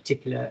for that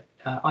particular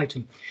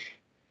item.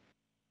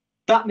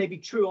 That may be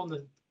true on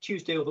the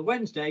Tuesday or the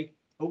Wednesday.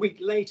 A week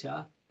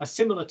later, a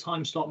similar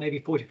time slot, maybe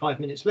 45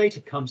 minutes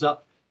later, comes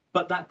up,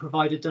 but that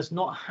provider does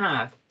not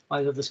have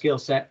either the skill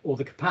set or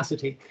the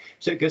capacity.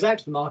 So it goes out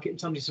to the market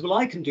and somebody says, well,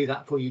 I can do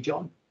that for you,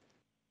 John.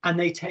 And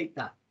they take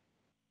that.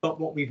 But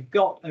what we've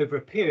got over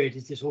a period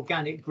is this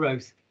organic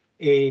growth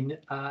in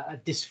a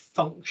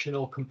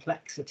dysfunctional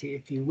complexity,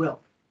 if you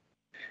will.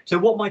 So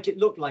what might it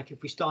look like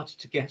if we started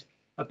to get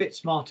a bit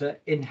smarter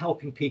in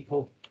helping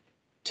people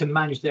to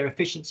manage their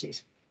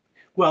efficiencies?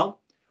 Well,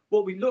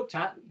 what we looked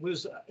at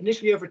was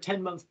initially over a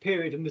 10-month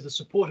period, and with the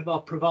support of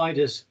our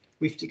providers,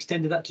 we've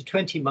extended that to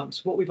 20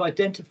 months. What we've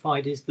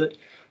identified is that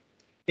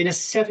in a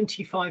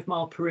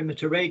 75-mile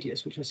perimeter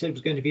radius, which I said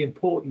was going to be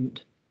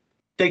important,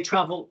 they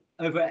travel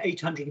over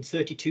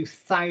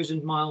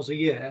 832,000 miles a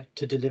year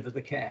to deliver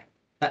the care.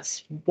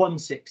 That's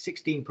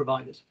 16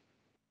 providers.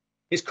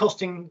 It's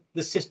costing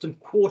the system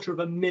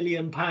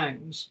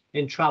 £250,000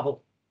 in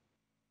travel,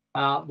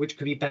 which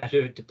could be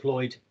better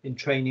deployed in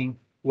training,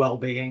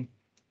 well-being,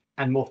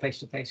 and more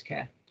face-to-face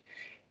care.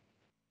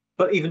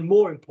 But even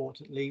more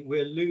importantly,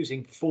 we're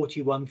losing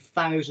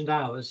 41,000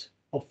 hours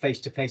of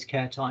face-to-face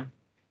care time.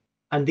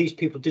 And these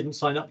people didn't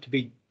sign up to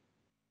be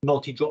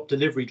multi-drop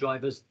delivery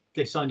drivers,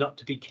 they signed up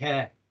to be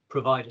care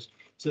providers.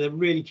 So they're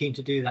really keen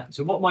to do that.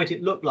 So what might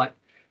it look like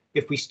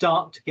if we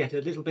start to get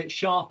a little bit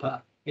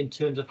sharper in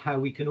terms of how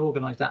we can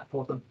organise that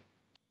for them?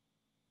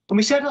 And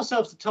we set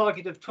ourselves a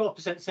target of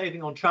 12%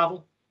 saving on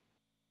travel.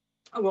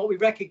 And what we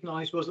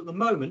recognised was at the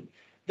moment,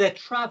 they're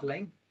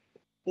travelling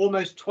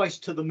almost twice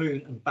to the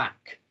moon and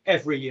back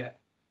every year,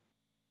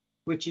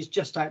 which is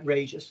just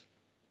outrageous.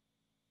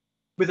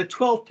 With a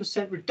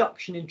 12%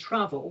 reduction in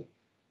travel,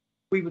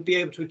 we would be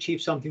able to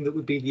achieve something that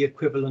would be the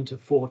equivalent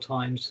of 4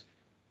 times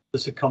the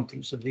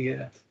circumference of the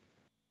Earth.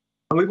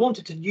 And we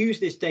wanted to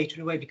use this data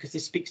in a way because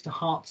this speaks to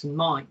hearts and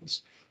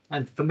minds.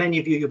 And for many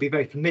of you, you'll be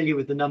very familiar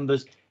with the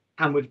numbers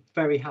and would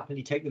very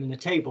happily take them in a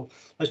table.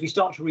 As we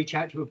start to reach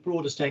out to a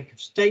broader stake of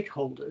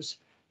stakeholders,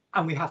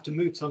 and we have to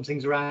move some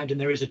things around,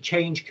 and there is a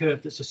change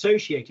curve that's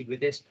associated with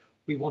this,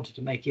 we wanted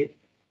to make it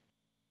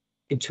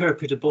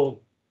interpretable,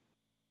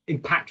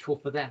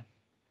 impactful for them.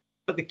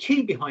 But the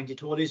key behind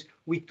it all is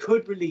we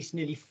could release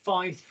nearly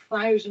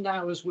 5,000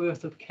 hours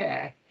worth of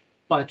care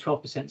by a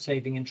 12%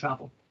 saving in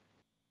travel.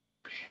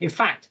 In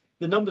fact,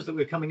 the numbers that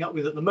we're coming up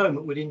with at the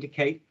moment would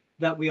indicate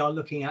that we are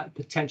looking at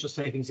potential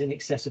savings in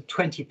excess of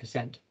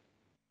 20%.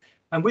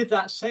 And with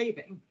that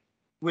saving,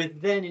 we're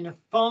then in a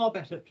far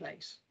better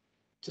place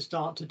to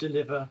start to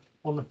deliver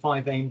on the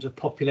 5 aims of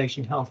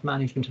population health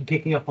management, and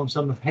picking up on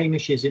some of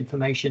Hamish's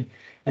information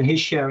and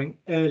his sharing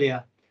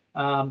earlier,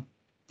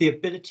 the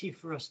ability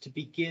for us to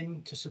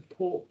begin to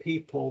support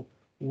people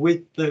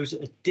with those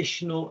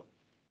additional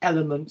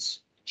elements,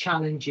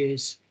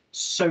 challenges,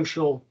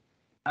 social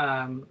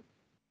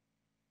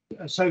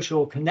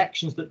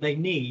connections that they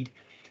need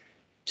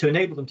to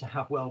enable them to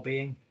have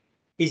well-being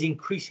is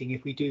increasing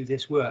if we do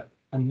this work,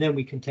 and then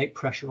we can take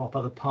pressure off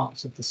other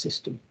parts of the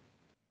system.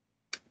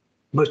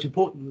 Most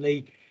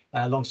importantly,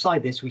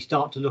 alongside this, we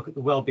start to look at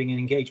the well-being and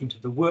engagement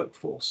of the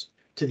workforce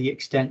to the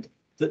extent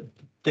that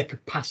their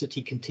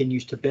capacity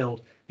continues to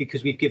build,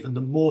 because we've given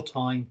them more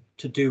time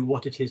to do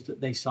what it is that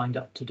they signed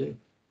up to do.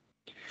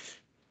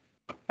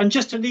 And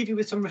just to leave you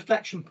with some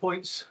reflection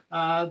points,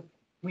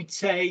 we'd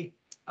say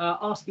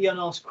ask the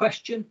unasked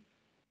question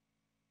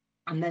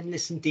and then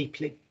listen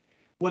deeply.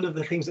 One of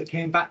the things that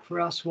came back for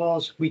us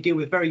was we deal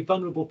with very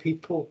vulnerable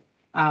people,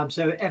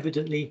 so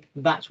evidently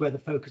that's where the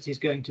focus is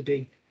going to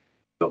be.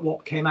 But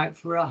what came out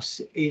for us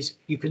is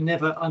you can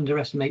never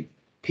underestimate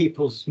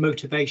people's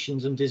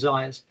motivations and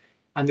desires.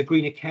 And the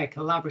Greener Care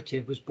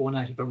Collaborative was born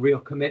out of a real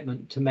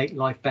commitment to make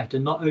life better,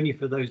 not only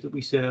for those that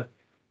we serve,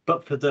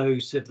 but for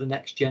those of the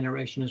next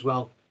generation as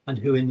well, and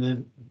who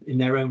in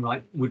their own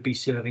right would be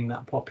serving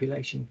that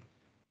population.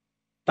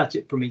 That's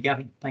it from me,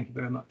 Gavin. Thank you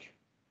very much.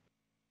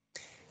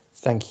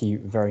 Thank you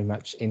very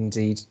much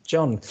indeed,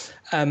 John.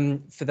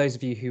 For those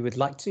of you who would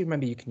like to,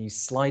 remember you can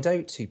use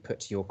Slido to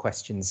put your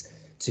questions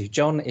to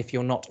John. If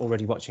you're not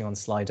already watching on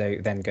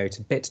Slido, then go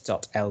to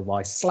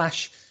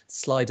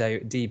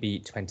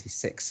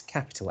bit.ly/SlidoDB26,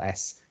 capital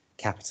S,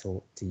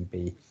 capital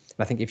DB. And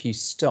I think if you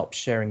stop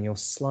sharing your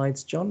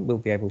slides, John, we'll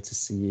be able to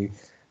see you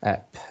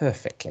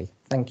perfectly.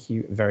 Thank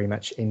you very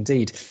much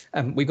indeed.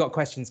 We've got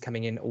questions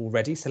coming in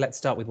already, so let's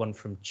start with one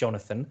from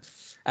Jonathan.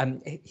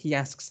 He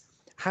asks,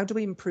 how do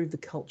we improve the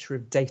culture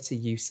of data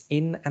use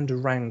in and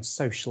around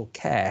social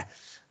care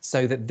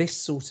so that this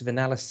sort of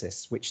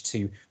analysis, which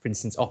to, for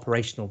instance,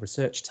 operational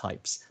research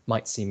types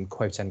might seem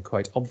quote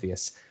unquote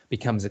obvious,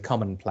 becomes a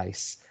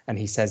commonplace? And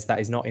he says that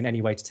is not in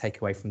any way to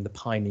take away from the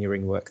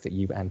pioneering work that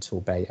you and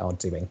Torbay are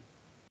doing.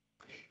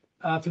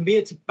 For me,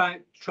 it's about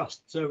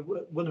trust. So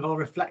one of our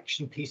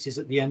reflection pieces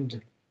at the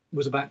end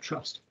was about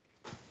trust.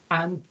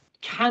 And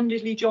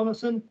candidly,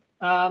 Jonathan,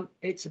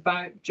 it's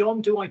about,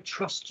 John, do I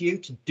trust you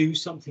to do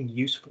something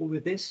useful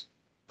with this?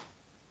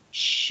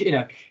 You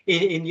know,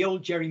 in the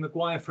old Jerry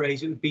Maguire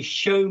phrase, it would be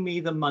show me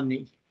the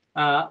money.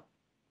 And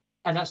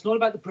that's not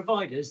about the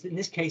providers. In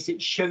this case,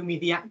 it's show me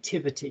the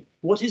activity.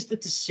 What is the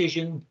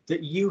decision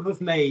that you have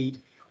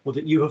made or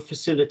that you have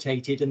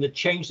facilitated, and the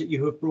change that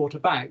you have brought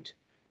about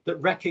that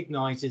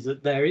recognises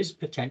that there is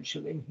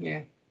potential in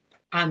here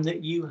and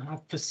that you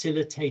have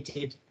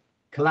facilitated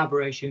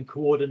collaboration,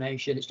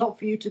 coordination. It's not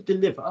for you to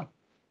deliver,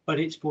 but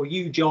it's for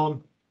you,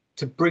 John,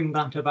 to bring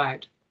that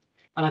about.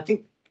 And I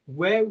think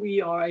where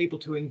we are able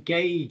to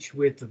engage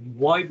with a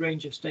wide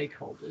range of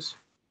stakeholders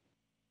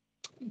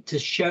to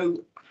show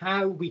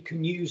how we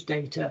can use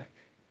data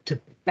to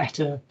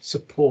better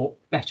support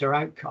better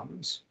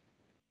outcomes,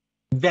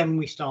 then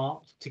we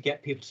start to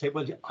get people to say,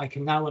 well, I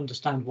can now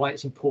understand why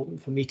it's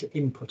important for me to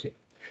input it.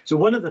 So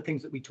one of the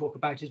things that we talk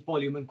about is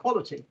volume and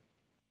quality.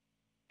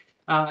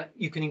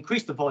 You can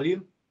increase the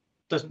volume,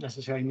 doesn't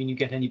necessarily mean you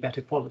get any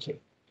better quality.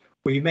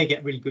 Or you may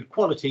get really good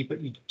quality,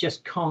 but you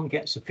just can't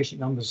get sufficient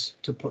numbers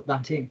to put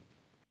that in.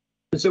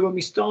 And so when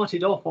we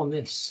started off on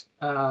this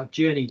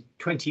journey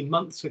 20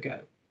 months ago,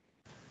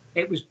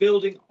 it was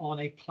building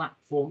on a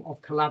platform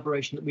of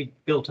collaboration that we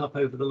built up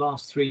over the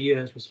last 3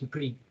 years with some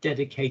pretty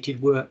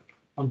dedicated work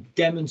on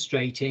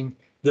demonstrating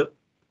that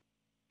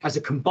as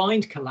a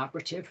combined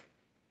collaborative,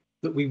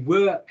 that we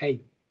were a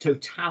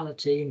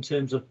totality in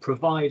terms of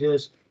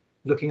providers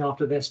looking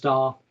after their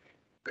staff,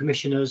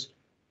 commissioners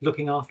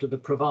looking after the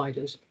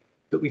providers,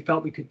 that we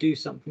felt we could do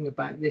something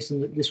about this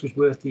and that this was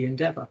worth the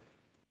endeavour.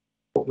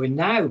 What we're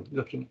now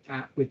looking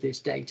at with this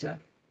data,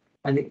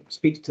 and it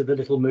speaks to the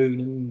little moon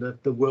and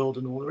the world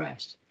and all the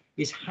rest,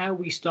 is how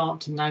we start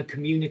to now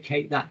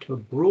communicate that to a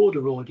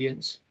broader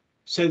audience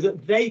so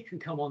that they can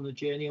come on the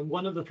journey. And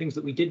one of the things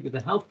that we did with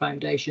the Health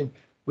Foundation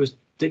was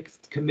the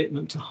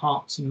commitment to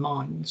hearts and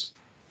minds.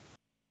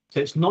 So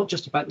it's not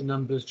just about the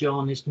numbers,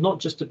 John, it's not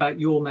just about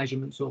your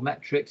measurements or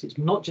metrics, it's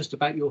not just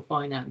about your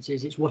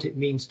finances, it's what it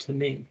means to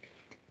me.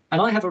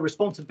 And I have a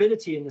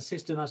responsibility in the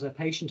system as a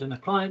patient and a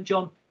client,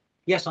 John.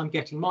 Yes, I'm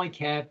getting my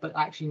care, but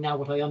actually now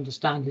what I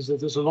understand is that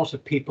there's a lot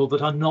of people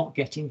that are not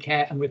getting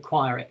care and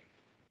require it.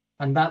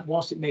 And that,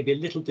 whilst it may be a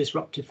little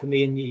disruptive for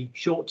me in the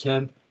short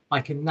term,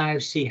 I can now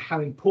see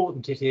how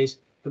important it is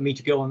for me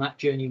to go on that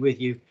journey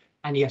with you.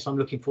 And yes, I'm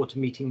looking forward to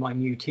meeting my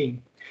new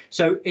team.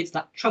 So it's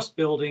that trust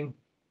building,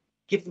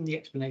 give them the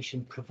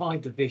explanation,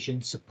 provide the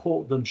vision,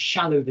 support them,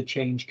 shallow the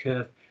change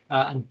curve,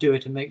 and do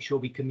it and make sure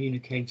we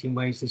communicate in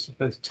ways that are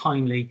both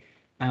timely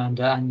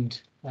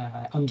and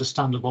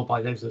understandable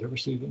by those that are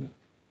receiving it.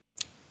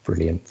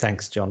 Brilliant.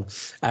 Thanks, John.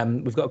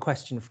 We've got a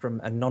question from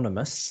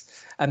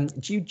Anonymous.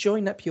 Do you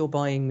join up your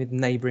buying with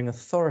neighbouring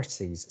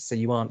authorities so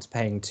you aren't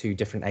paying 2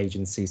 different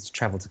agencies to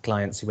travel to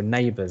clients who are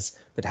neighbours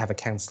but have a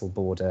council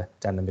border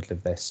down the middle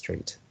of their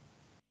street?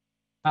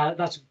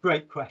 That's a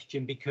great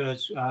question,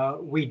 because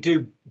we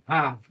do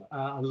have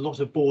a lot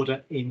of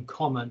border in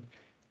common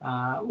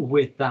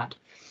with that.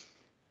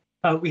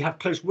 We have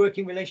close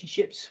working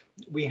relationships.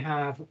 We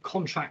have a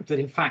contract that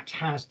in fact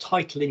has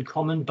title in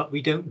common, but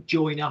we don't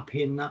join up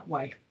in that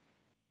way.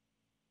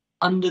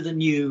 Under the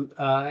new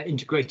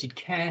integrated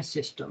care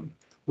system,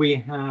 we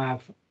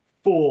have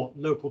 4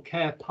 local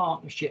care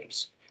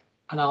partnerships,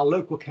 and our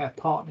local care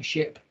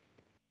partnership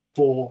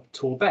for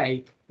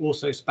Torbay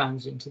also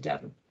spans into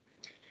Devon.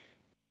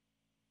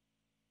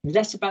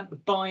 Less about the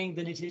buying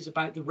than it is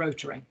about the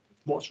rotoring.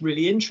 What's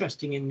really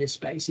interesting in this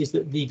space is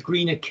that the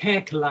Greener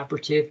Care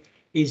Collaborative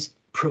is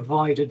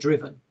provider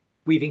driven.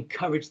 We've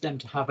encouraged them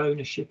to have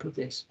ownership of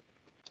this.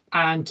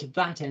 And to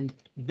that end,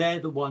 they're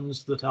the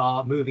ones that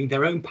are moving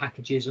their own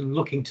packages and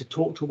looking to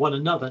talk to one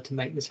another to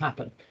make this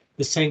happen.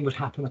 The same would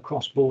happen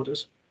across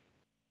borders.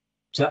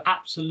 So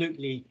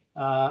absolutely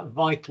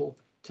vital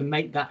to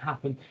make that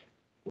happen.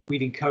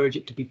 We'd encourage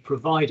it to be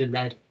provider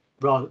led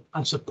rather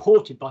and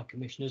supported by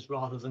commissioners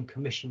rather than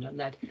commissioner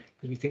led,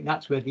 because we think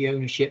that's where the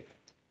ownership.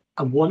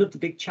 And one of the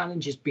big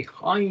challenges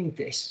behind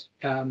this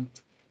in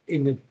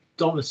the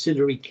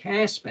domiciliary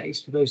care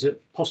space, for those that are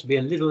possibly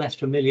a little less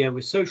familiar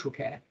with social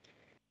care,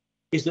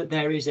 is that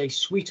there is a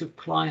suite of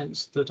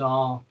clients that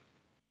are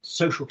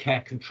social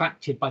care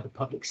contracted by the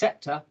public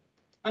sector,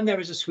 and there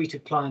is a suite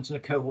of clients and a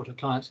cohort of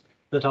clients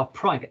that are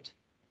private.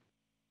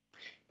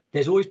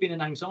 There's always been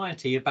an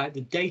anxiety about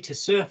the data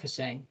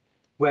surfacing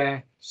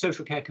where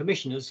social care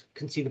commissioners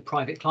can see the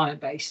private client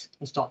base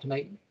and start to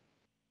make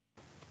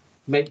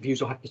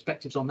views or have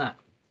perspectives on that.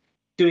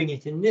 Doing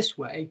it in this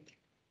way,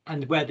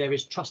 and where there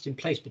is trust in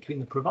place between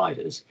the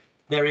providers,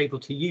 they're able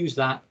to use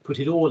that, put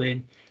it all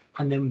in,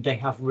 and then they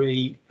have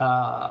really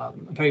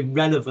very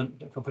relevant,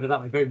 if I put it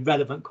that way, very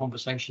relevant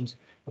conversations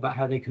about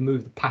how they can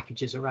move the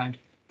packages around.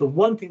 The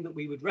one thing that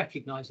we would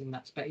recognise in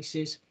that space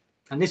is,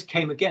 and this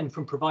came again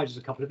from providers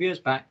a couple of years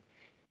back,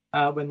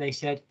 when they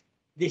said,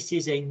 this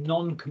is a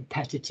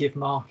non-competitive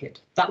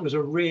market. That was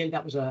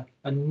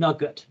a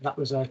nugget, that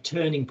was a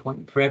turning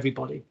point for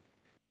everybody.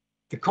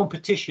 The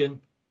competition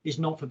is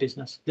not for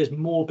business. There's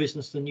more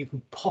business than you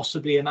can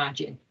possibly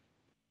imagine.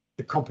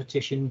 The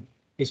competition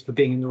is for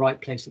being in the right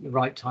place at the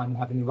right time and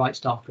having the right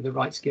staff with the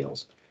right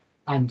skills.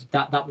 And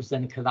that was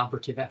then a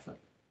collaborative effort.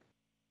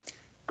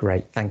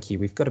 Great, thank you.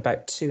 We've got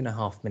about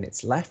 2.5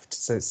 minutes left,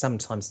 so it's some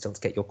time still to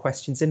get your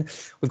questions in.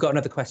 We've got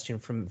another question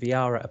from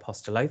Viara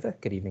Apostolova.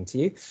 Good evening to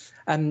you.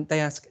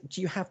 They ask,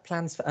 do you have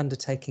plans for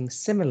undertaking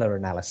similar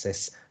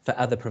analysis for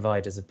other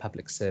providers of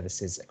public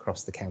services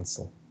across the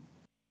council?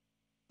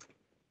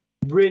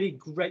 Really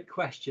great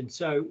question.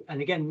 So,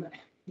 and again,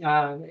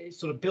 it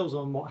sort of builds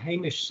on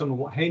some of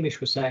what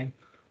Hamish was saying.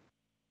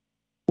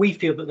 We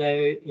feel that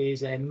there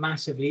is a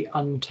massively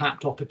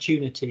untapped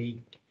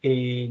opportunity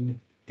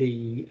in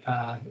the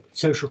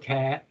social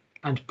care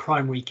and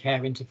primary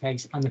care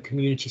interface and the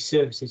community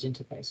services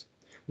interface.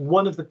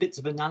 One of the bits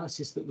of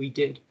analysis that we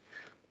did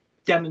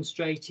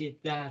demonstrated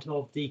that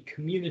of the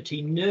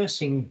community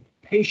nursing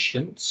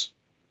patients,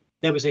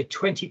 there was a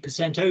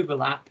 20%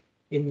 overlap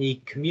in the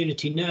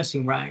community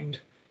nursing round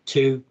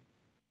to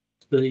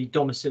the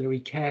domiciliary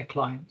care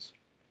clients.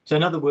 So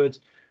in other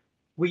words,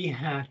 we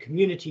had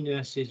community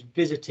nurses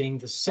visiting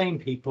the same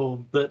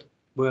people that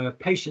were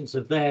patients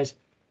of theirs,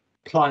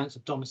 clients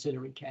of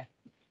domiciliary care.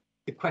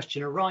 The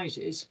question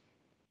arises,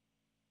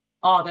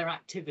 are there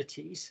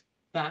activities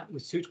that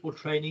with suitable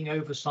training,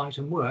 oversight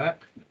and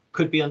work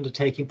could be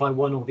undertaken by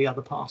one or the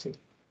other party?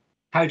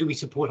 How do we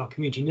support our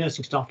community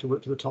nursing staff to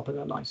work to the top of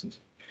their licence?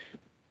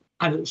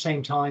 And at the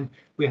same time,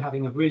 we're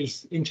having a really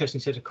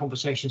interesting set of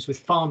conversations with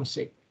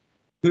pharmacy.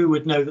 Who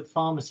would know that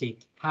pharmacy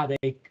had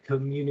a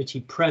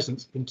community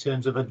presence in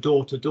terms of a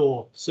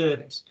door-to-door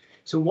service?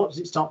 So what does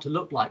it start to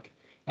look like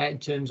in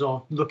terms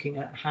of looking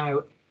at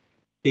how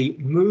the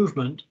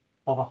movement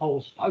of a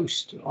whole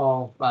host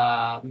of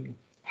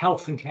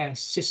health and care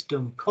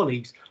system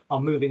colleagues are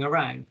moving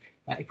around?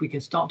 If we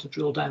can start to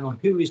drill down on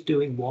who is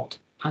doing what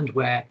and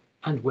where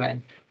and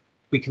when,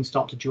 we can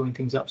start to join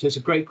things up. So it's a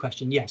great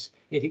question. Yes,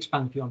 it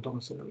expands beyond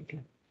domiciliary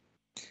care.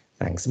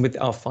 Thanks. And with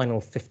our final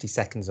 50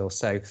 seconds or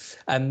so,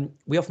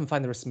 we often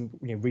find there are some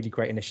really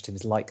great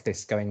initiatives like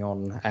this going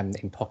on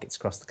in pockets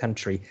across the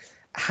country.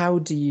 How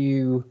do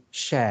you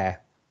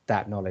share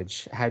that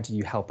knowledge? How do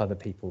you help other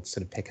people to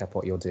sort of pick up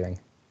what you're doing?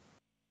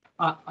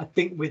 I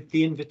think with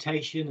the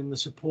invitation and the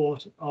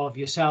support of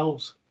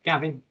yourselves,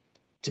 Gavin,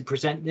 to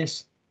present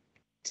this,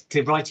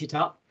 to write it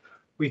up,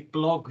 we've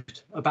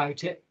blogged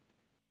about it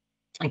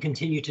and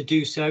continue to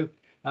do so.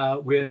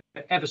 We're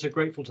ever so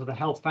grateful to the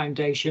Health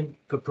Foundation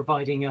for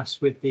providing us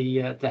with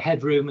the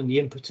headroom and the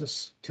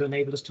impetus to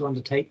enable us to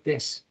undertake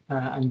this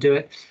and do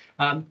it.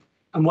 And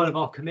one of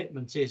our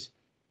commitments is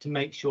to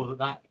make sure that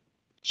that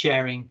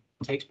sharing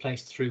takes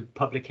place through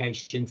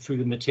publication, through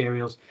the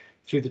materials,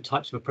 through the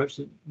types of approach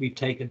that we've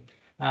taken.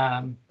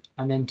 And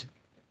then,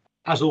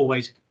 as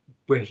always,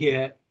 we're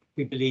here,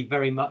 we believe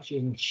very much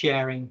in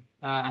sharing.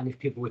 And if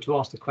people were to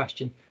ask the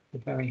question, we're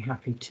very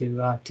happy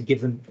to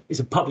give them. It's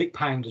a public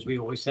pound, as we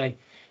always say.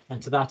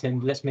 And to that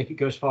end, let's make it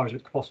go as far as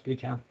it possibly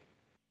can.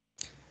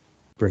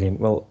 Brilliant.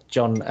 Well,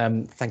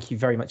 John, thank you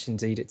very much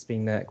indeed. It's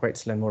been great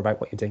to learn more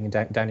about what you're doing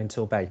down in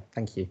Torbay.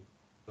 Thank you.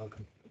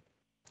 Welcome.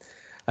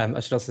 I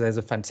should also, there's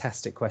a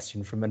fantastic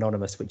question from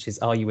Anonymous, which is,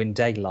 are you in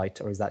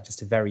daylight or is that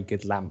just a very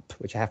good lamp?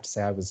 Which I have to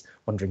say I was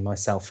wondering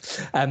myself.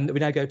 We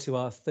now go to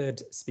our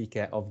third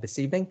speaker of this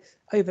evening.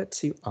 Over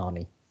to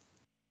Arnie.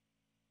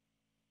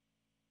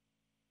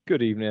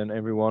 Good evening,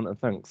 everyone,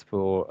 and thanks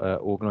for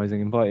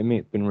organising, inviting me.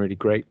 It's been really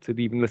great to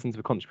even listen to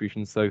the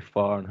contributions so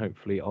far, and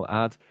hopefully I'll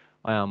add.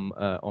 I am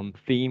on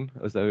theme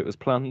as though it was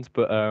planned,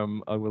 but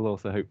I will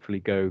also hopefully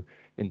go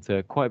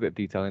into quite a bit of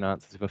detail in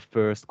answers to the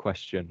first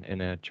question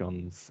in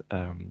John's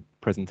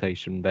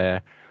presentation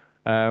there.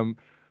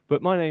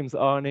 But my name's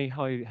Arnie.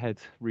 I head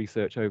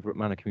research over at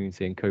Manor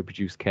Community and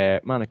Co-Produce Care.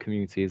 Manor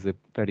Community is a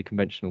fairly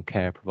conventional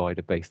care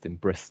provider based in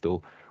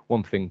Bristol.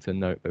 One thing to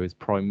note, though, is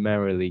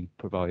primarily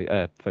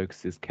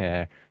focuses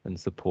care and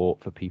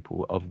support for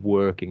people of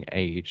working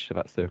age, so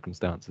that's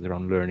circumstances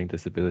around learning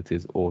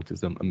disabilities,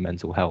 autism and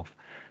mental health,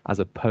 as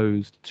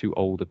opposed to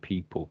older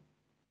people,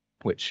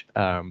 which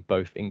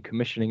both in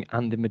commissioning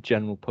and in the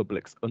general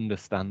public's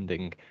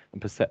understanding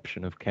and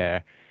perception of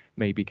care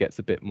maybe gets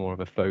a bit more of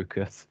a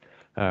focus.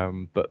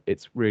 But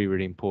it's really,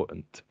 really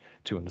important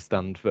to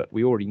understand that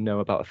we already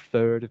know about a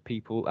third of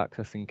people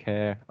accessing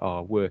care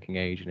are working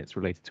age, and it's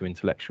related to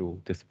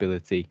intellectual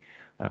disability,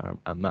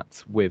 and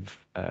that's with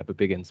the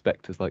big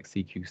inspectors like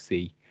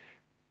CQC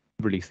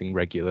releasing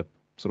regular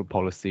sort of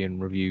policy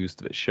and reviews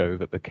that show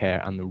that the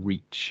care and the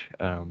reach,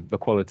 the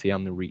quality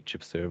and the reach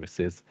of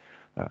services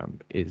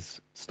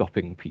is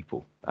stopping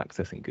people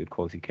accessing good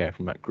quality care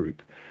from that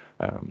group.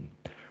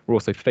 We're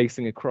also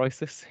facing a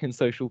crisis in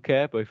social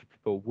care, both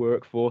for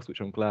workforce,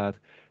 which I'm glad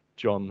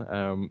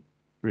John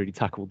really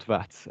tackled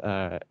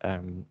that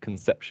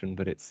conception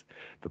that it's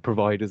the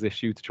provider's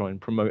issue to try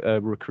and promote,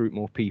 recruit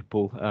more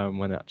people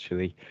when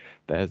actually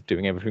they're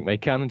doing everything they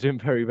can and doing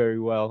very, very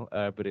well.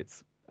 But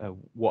it's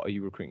what are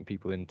you recruiting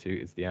people into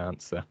is the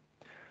answer.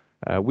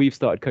 We've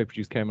started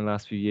Co-Produce Care in the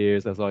last few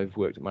years, as I've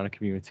worked at Manor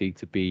Community,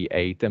 to be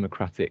a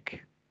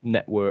democratic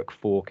network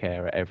for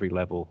care at every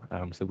level.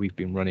 So we've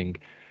been running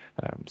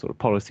sort of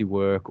policy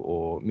work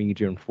or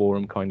media and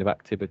forum kind of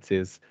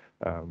activities,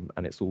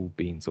 and it's all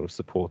been sort of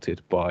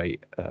supported by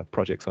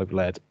projects I've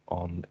led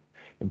on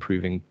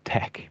improving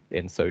tech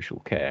in social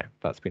care.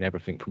 That's been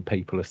everything from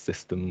paperless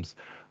systems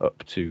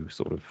up to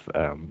sort of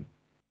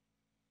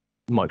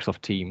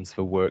Microsoft Teams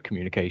for work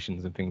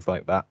communications and things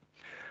like that.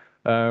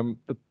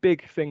 The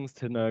big things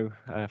to know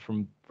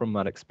from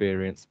that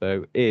experience,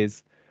 though,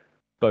 is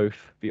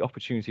both the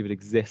opportunity that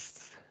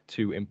exists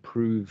to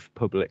improve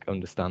public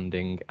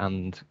understanding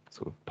and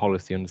sort of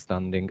policy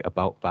understanding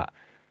about that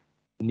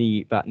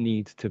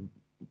need to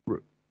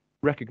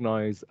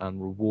recognise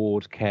and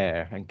reward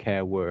care and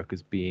care work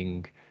as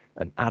being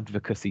an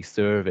advocacy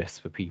service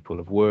for people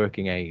of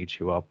working age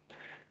who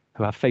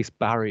have faced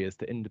barriers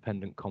to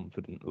independent,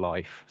 confident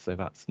life. So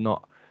that's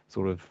not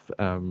sort of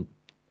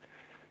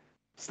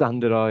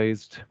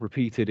standardized,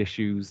 repeated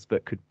issues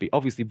that could be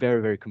obviously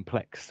very, very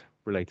complex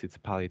related to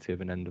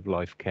palliative and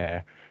end-of-life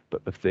care,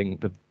 but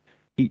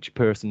each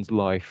person's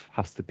life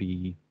has to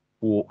be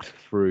walked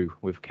through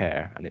with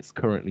care, and it's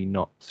currently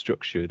not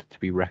structured to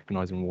be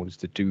recognised and rewarded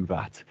to do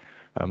that.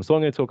 So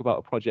I'm going to talk about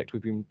a project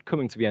we've been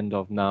coming to the end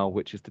of now,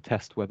 which is to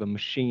test whether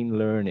machine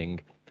learning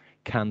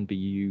can be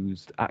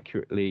used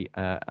accurately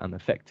and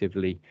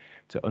effectively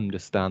to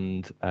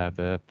understand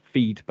the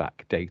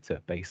feedback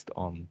data based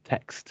on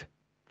text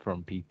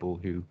from people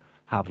who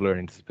have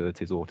learning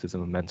disabilities,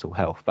 autism, and mental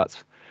health.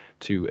 That's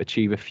to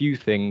achieve a few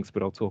things,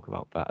 but I'll talk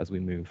about that as we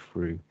move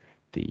through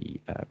the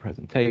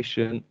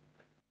presentation.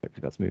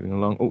 Hopefully that's moving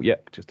along. Oh, yeah,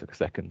 just took a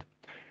second.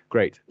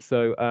 Great.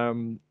 So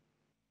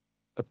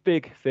a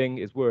big thing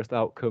is worst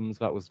outcomes.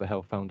 That was the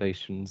Health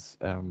Foundation's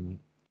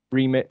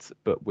remit,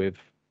 but with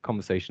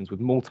conversations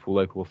with multiple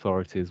local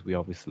authorities, we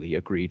obviously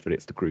agreed that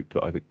it's the group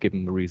that I've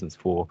given the reasons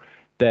for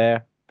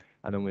there.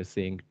 And then we're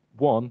seeing,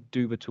 one,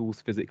 do the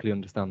tools physically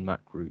understand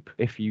that group?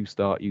 If you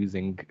start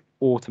using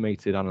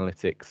automated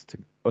analytics to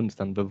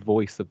understand the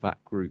voice of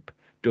that group,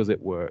 does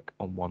it work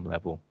on one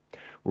level?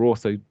 We're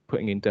also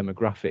putting in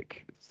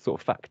demographic sort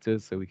of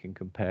factors so we can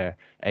compare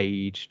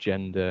age,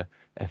 gender,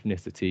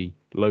 ethnicity,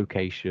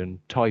 location,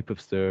 type of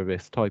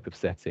service, type of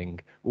setting,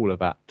 all of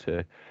that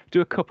to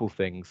do a couple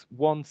things.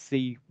 One,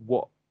 see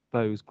what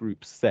those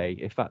groups say.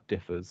 If that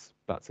differs,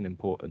 that's an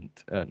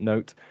important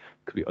note,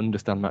 because we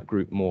understand that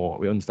group more.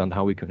 We understand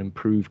how we can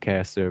improve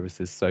care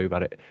services so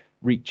that it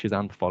reaches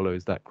and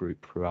follows that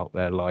group throughout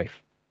their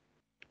life.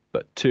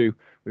 But two,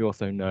 we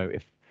also know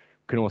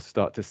can also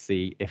start to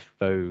see if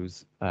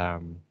those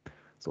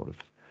sort of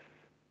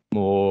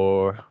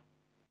more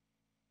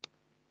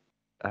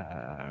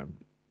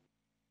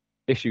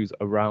issues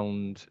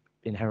around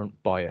inherent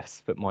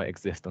bias that might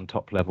exist on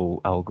top level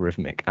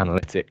algorithmic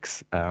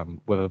analytics,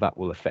 whether that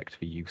will affect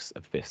the use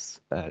of this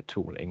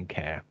tool in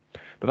care.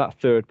 But that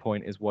third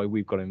point is why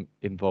we've got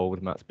involved,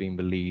 and that's been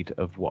the lead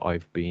of what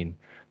I've been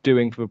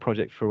doing for the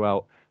project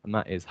throughout, and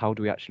that is how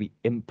do we actually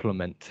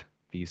implement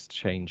these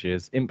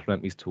changes,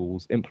 implement these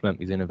tools, implement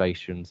these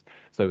innovations.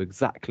 So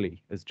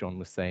exactly as John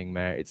was saying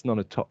there, it's not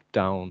a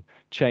top-down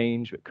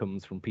change that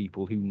comes from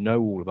people who know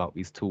all about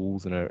these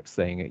tools and are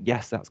saying,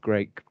 yes, that's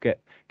great,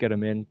 get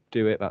them in,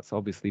 do it, that's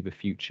obviously the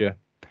future.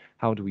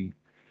 How do we,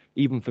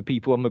 even for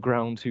people on the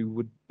ground who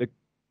would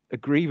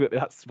agree that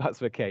that's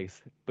the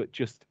case, but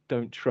just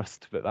don't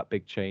trust that that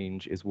big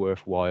change is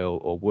worthwhile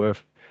or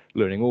worth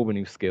learning all the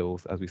new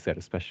skills, as we said,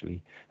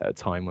 especially at a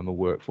time when the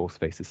workforce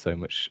faces so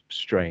much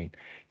strain.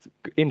 It's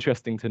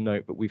interesting to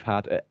note that we've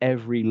had at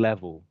every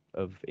level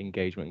of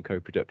engagement and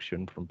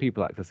co-production, from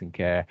people accessing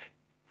care,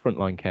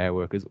 frontline care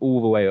workers,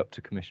 all the way up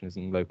to commissioners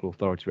and local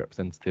authority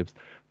representatives,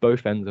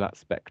 both ends of that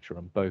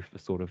spectrum, both the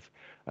sort of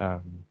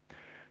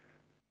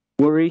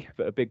worry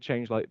that a big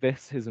change like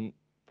this isn't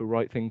the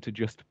right thing to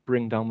just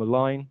bring down the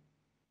line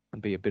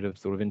and be a bit of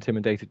sort of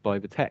intimidated by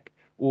the tech,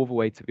 all the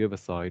way to the other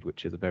side,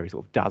 which is a very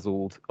sort of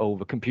dazzled, oh,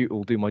 the computer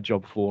will do my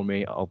job for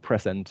me, I'll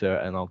press enter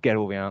and I'll get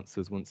all the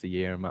answers once a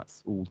year and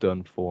that's all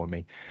done for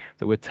me.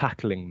 So we're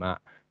tackling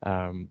that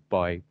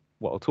by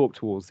what I'll talk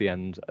towards the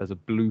end as a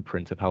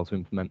blueprint of how to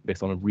implement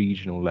this on a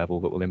regional level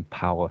that will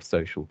empower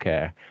social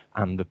care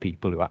and the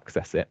people who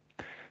access it.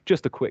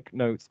 Just a quick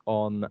note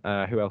on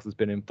who else has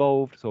been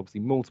involved. So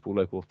obviously multiple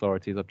local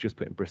authorities. I've just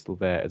put in Bristol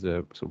there as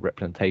a sort of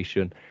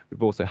representation.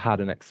 We've also had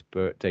an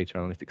expert data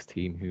analytics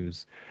team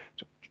whose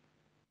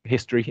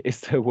history is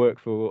to work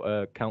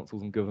for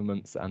councils and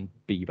governments and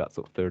be that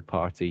sort of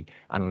third-party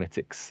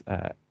analytics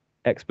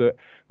expert.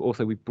 But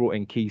also we've brought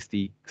in key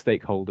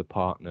stakeholder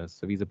partners.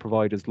 So these are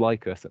providers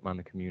like us at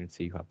Manor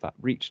Community who have that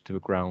reach to the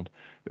ground,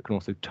 but can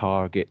also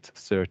target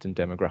certain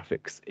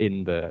demographics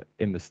in the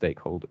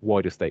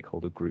wider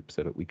stakeholder group,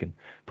 so that we can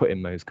put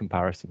in those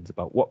comparisons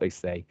about what they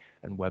say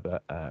and whether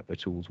the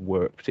tools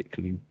work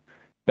particularly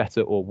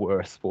better or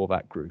worse for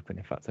that group, and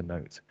if that's a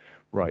note.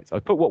 Right, so I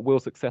put what will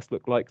success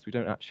look like, because we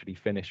don't actually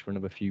finish for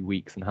another few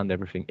weeks and hand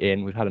everything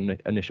in. We've had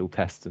initial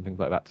tests and things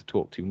like that to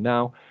talk to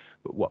now.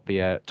 But what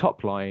the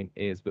top line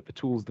is that the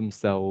tools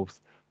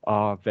themselves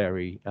are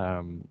very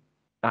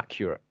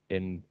accurate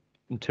in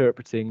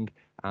interpreting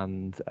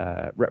and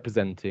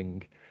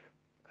representing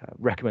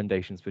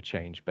recommendations for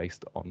change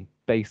based on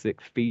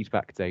basic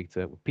feedback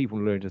data with people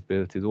with learning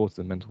disabilities,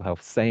 autism, mental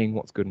health, saying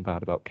what's good and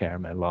bad about care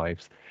in their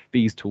lives.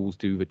 These tools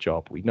do the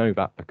job. We know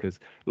that because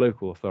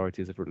local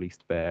authorities have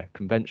released their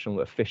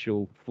conventional,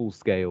 official,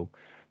 full-scale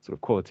sort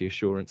of quality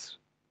assurance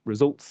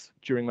results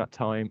during that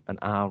time, and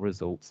our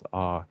results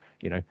are,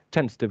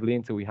 tentatively,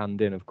 until we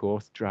hand in, of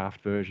course, draft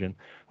version,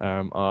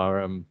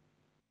 are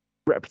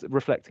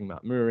reflecting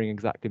that, mirroring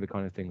exactly the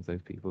kind of things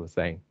those people are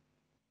saying.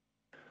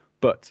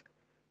 But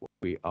what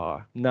we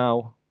are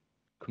now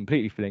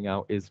completely filling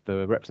out is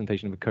the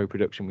representation of the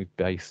co-production we've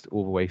based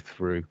all the way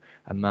through,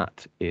 and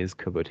that is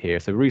covered here.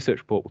 So research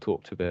report will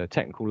talk to the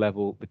technical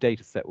level, the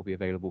data set will be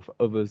available for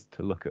others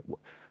to look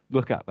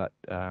at that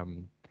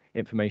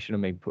information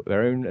and maybe put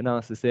their own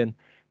analysis in.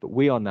 But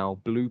we are now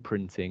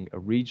blueprinting a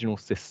regional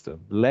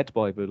system led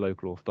by the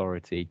local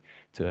authority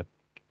to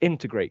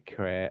integrate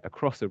care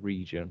across a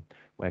region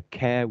where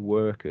care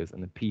workers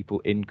and the people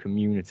in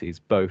communities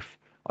both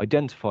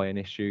identify an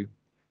issue,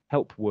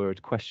 help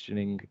word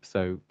questioning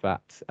so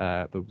that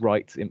the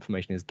right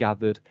information is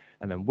gathered,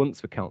 and then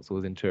once the council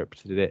has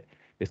interpreted it,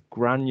 this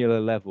granular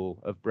level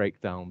of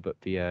breakdown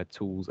that the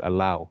tools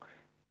allow,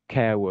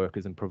 care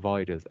workers and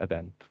providers are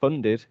then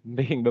funded,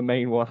 being the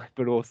main one,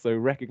 but also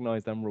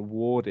recognised and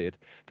rewarded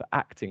for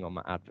acting on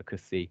that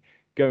advocacy,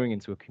 going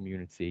into a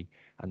community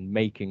and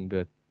making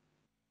the,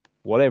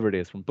 whatever it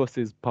is, from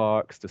buses,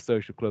 parks to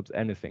social clubs,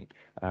 anything,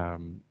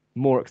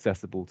 more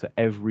accessible to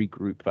every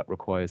group that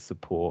requires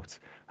support,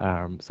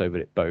 so that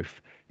it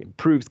both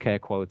improves care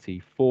quality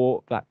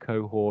for that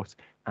cohort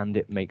and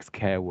it makes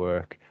care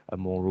work a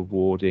more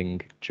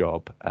rewarding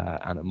job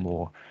and a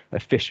more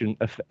efficient,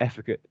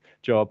 efficient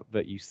job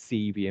that you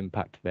see the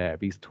impact there.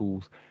 These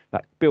tools,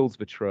 that builds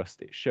the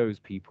trust, it shows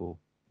people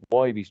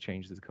why these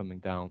changes are coming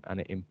down, and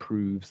it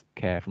improves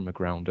care from the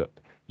ground up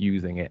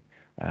using it.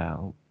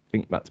 I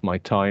think that's my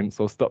time,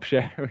 so I'll stop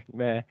sharing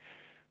there.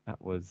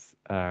 That was,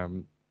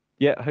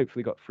 yeah,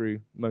 hopefully got through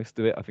most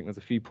of it. I think there's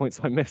a few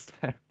points I missed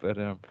there, but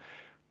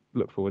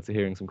look forward to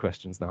hearing some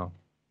questions now.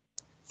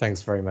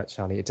 Thanks very much,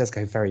 Arnie. It does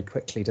go very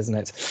quickly, doesn't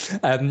it?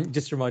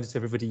 Just a reminder to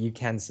everybody, you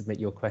can submit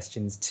your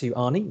questions to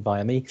Arnie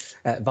via me,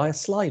 via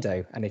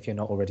Slido. And if you're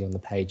not already on the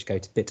page, go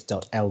to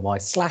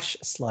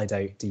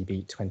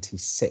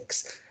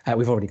bit.ly/SlidoDB26.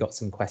 We've already got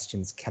some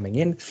questions coming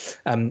in.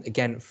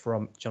 Again,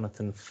 from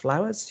Jonathan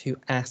Flowers, who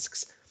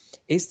asks,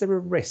 is there a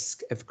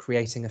risk of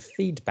creating a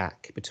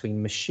feedback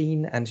between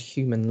machine and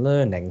human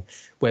learning,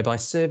 whereby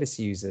service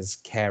users,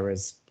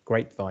 carers,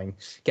 Grapevine,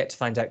 get to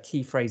find out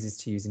key phrases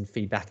to use in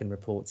feedback and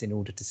reports in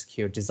order to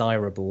secure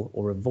desirable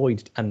or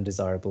avoid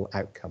undesirable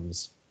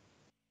outcomes?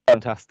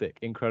 Fantastic,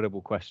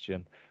 incredible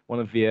question. One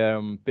of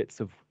the bits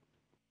of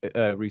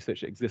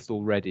research that exists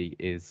already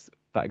is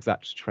that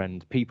exact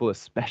trend. People,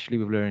 especially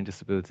with learning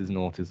disabilities and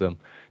autism,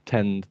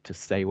 tend to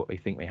say what they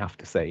think they have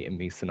to say in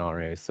these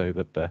scenarios so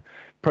that the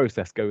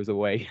process goes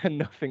away and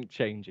nothing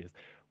changes.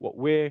 What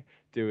we're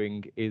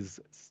doing is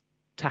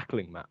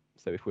tackling that.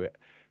 So if we're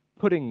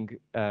putting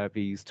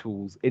these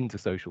tools into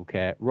social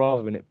care,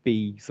 rather than it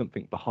be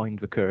something behind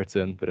the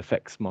curtain that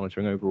affects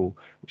monitoring overall,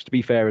 which to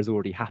be fair is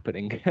already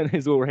happening and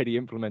is already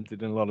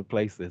implemented in a lot of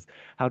places,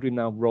 how do we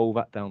now roll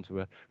that down to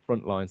a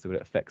front line so that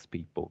it affects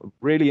people? A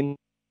really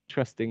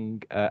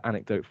interesting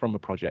anecdote from a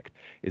project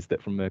is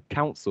that from a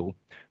council,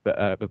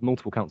 the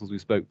multiple councils we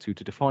spoke to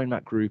define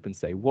that group and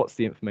say, what's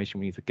the information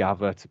we need to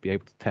gather to be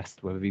able to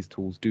test whether these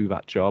tools do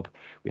that job?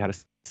 We had a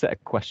set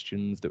of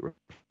questions that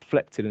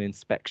reflected an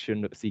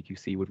inspection that the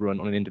CQC would run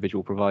on an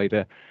individual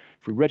provider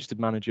through registered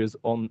managers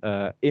on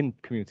in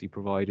community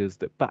providers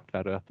that backed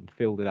that up and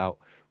filled it out.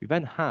 We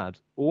then had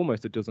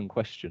almost a dozen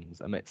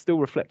questions, and it still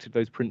reflected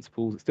those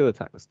principles. It still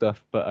attacked the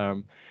stuff, but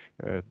a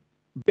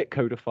bit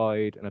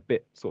codified and a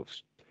bit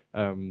sort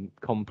of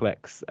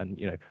complex,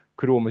 and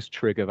could almost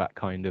trigger that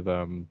kind of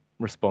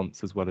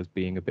response, as well as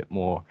being a bit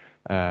more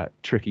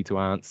tricky to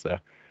answer.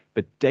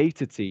 The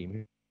data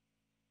team,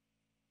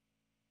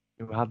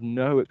 who had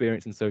no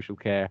experience in social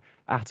care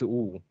at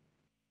all,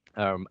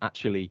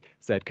 actually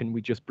said, can we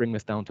just bring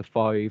this down to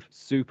 5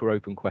 super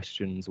open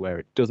questions where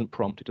it doesn't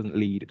prompt, it doesn't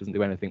lead, it doesn't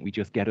do anything. We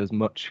just get as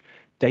much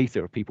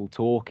data of people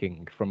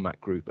talking from that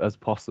group as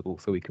possible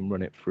so we can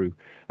run it through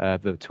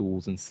the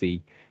tools and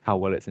see how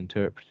well it's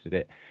interpreted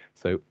it.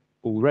 So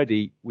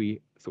already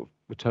we sort of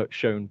were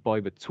shown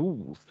by the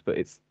tools that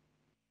it's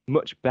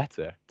much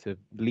better to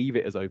leave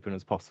it as open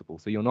as possible.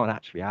 So you're not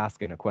actually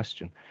asking a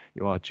question,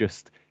 you are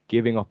just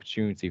giving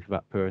opportunity for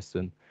that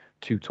person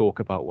to talk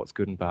about what's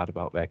good and bad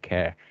about their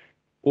care.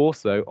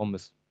 Also, on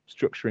the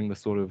structuring the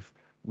sort of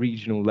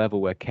regional level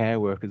where care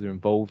workers are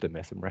involved in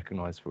this and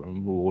recognised for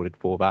and rewarded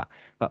for that,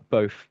 that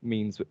both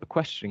means that the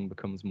questioning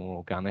becomes more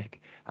organic,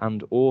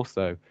 and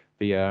also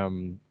the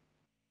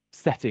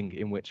setting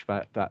in which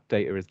that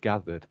data is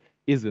gathered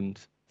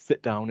isn't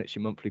sit down, it's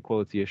your monthly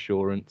quality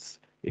assurance.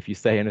 If you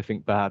say anything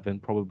bad, then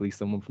probably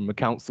someone from the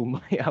council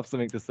might have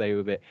something to say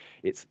with it.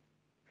 It's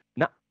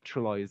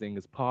naturalising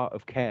as part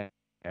of care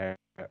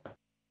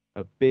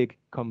a big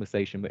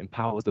conversation that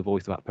empowers the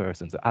voice of that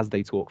person. So as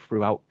they talk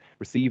throughout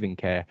receiving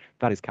care,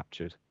 that is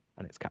captured,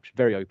 and it's captured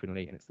very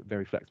openly, and it's a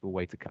very flexible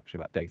way to capture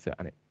that data,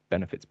 and it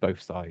benefits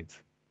both sides.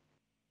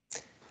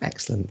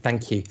 Excellent,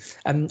 thank you.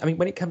 I mean,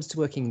 when it comes to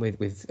working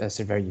with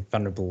sort of very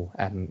vulnerable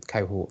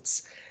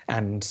cohorts,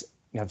 and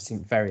I've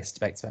seen various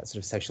debates about sort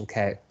of social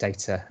care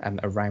data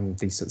around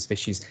these sorts of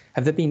issues,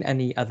 have there been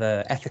any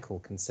other ethical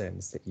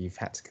concerns that you've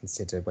had to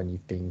consider when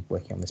you've been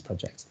working on this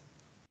project?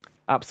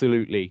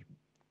 Absolutely.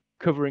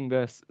 Covering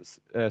the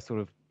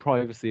sort of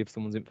privacy of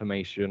someone's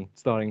information,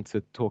 starting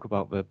to talk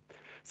about the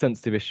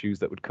sensitive issues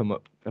that would come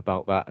up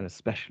about that, and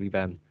especially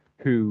then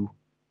who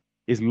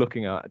is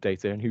looking at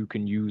data and who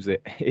can use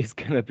it is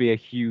going to be a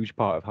huge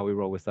part of how we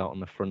roll this out on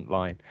the front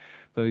line.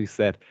 So you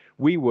said,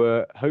 we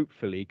were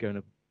hopefully going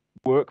to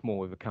work more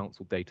with the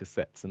council data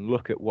sets and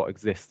look at what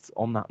exists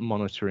on that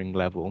monitoring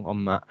level,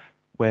 on that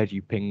where do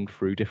you ping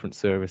through different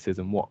services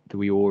and what do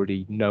we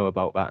already know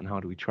about that and how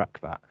do we track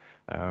that.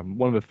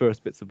 One of the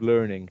first bits of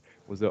learning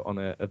was that on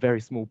a very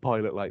small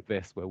pilot like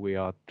this, where we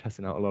are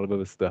testing out a lot of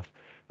other stuff,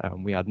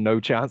 we had no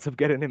chance of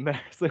getting in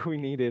there. So we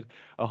needed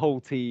a whole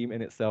team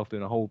in itself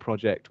doing a whole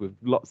project with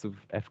lots of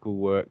ethical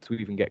work to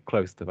even get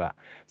close to that.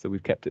 So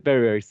we've kept it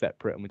very, very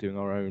separate, and we're doing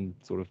our own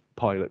sort of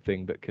pilot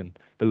thing that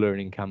the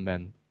learning can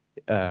then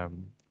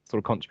sort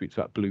of contribute to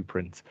that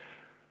blueprint.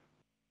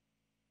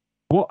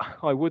 What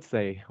I would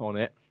say on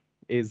it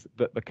is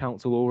that the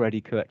council already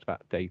collect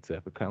that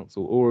data. The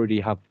council already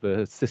have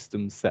the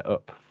systems set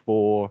up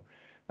for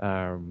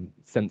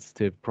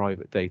sensitive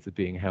private data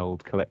being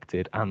held,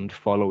 collected, and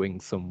following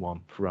someone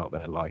throughout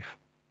their life.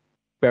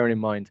 Bearing in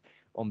mind,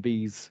 on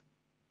the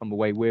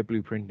way we're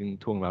blueprinting,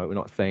 talking about it, we're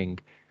not saying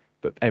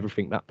that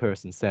everything that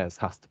person says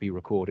has to be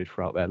recorded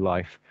throughout their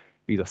life.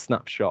 These are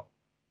snapshot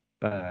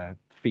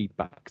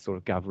feedback sort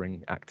of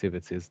gathering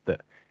activities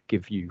that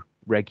give you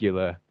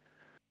regular,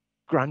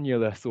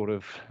 granular sort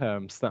of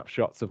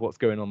snapshots of what's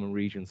going on in the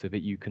region, so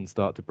that you can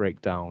start to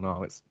break down,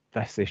 oh, it's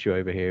this issue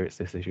over here, it's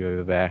this issue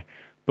over there.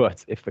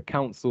 But if the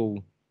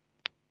council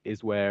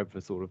is where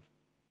the sort of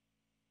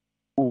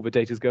all the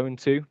data is going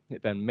to,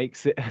 it then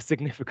makes it a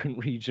significant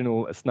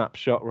regional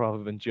snapshot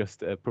rather than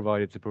just a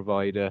provider to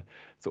provider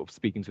sort of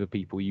speaking to the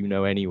people you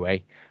know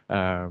anyway.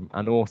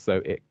 And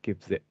also it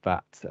gives it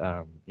that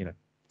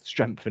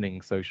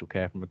strengthening social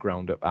care from a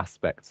ground up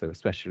aspect. So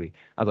especially,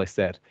 as I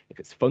said, if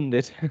it's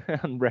funded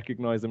and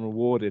recognised and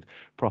rewarded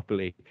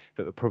properly,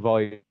 that the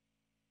providers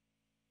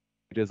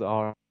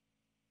are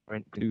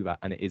to do that,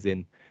 and it is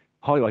in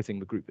highlighting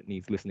the group that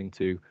needs listening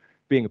to,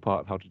 being a part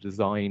of how to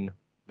design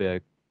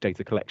the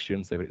data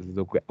collection so it is as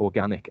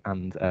organic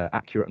and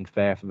accurate and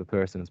fair for the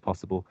person as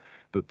possible.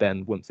 But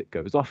then once it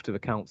goes off to the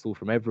council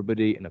from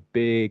everybody in a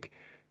big,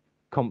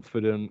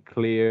 confident,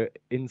 clear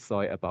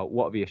insight about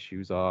what the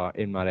issues are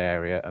in that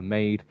area are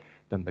made,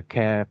 then the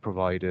care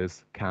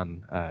providers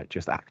can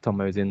just act on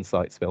those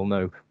insights. They'll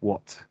know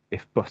what,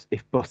 if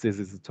buses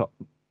is the top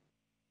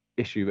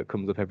issue that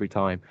comes up every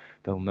time,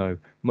 they'll know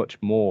much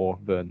more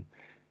than,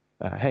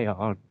 hey,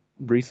 our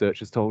research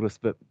has told us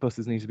that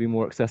buses need to be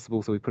more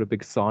accessible, so we put a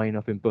big sign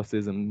up in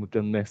buses and we've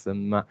done this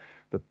and that.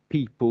 The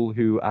people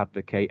who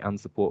advocate and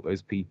support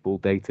those people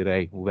day to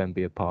day will then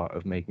be a part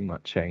of making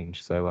that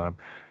change. So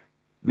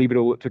leave it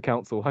all up to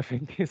council, I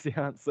think, is the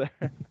answer.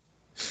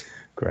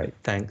 Great,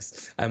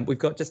 thanks. We've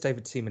got just over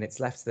 2 minutes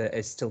left. There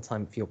is still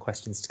time for your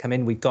questions to come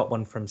in. We've got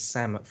one from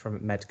Sam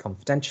from Med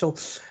Confidential.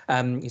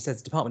 He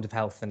says Department of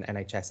Health and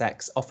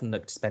NHSX often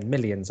look to spend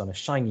millions on a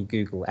shiny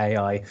Google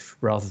AI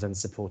rather than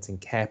supporting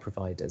care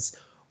providers.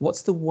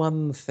 What's the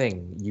one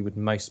thing you would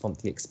most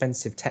want the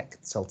expensive tech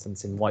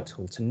consultants in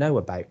Whitehall to know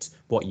about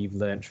what you've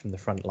learned from the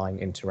frontline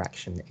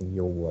interaction in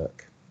your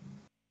work?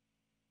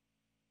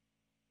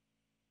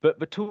 But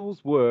the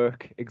tools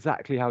work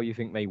exactly how you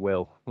think they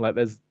will. Like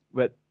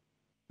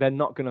they're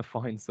not going to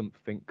find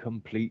something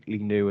completely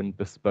new and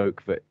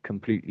bespoke that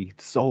completely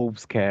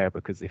solves care,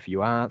 because if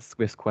you ask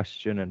this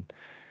question and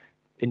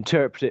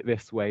interpret it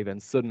this way, then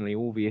suddenly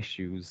all the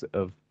issues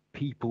of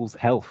people's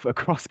health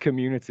across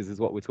communities is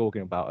what we're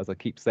talking about. As I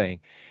keep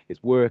saying,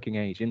 it's working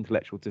age,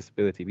 intellectual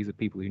disability. These are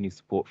people who need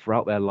support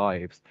throughout their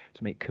lives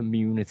to make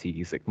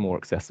communities more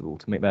accessible,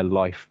 to make their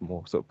life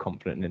more sort of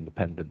confident and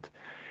independent.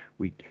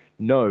 We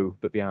know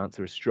that the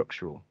answer is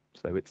structural.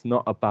 So it's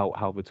not about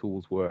how the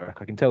tools work.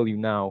 I can tell you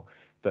now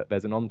that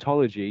there's an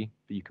ontology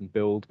that you can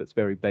build that's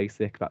very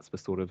basic. That's the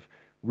sort of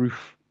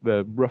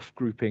rough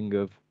grouping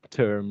of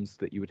terms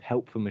that you would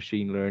help the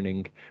machine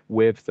learning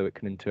with, so it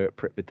can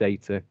interpret the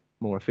data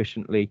more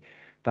efficiently.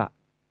 That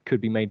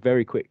could be made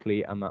very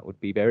quickly, and that would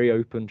be very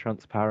open,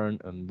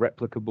 transparent, and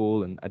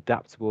replicable and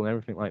adaptable and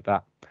everything like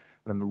that.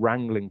 And then the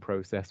wrangling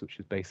process, which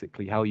is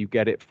basically how you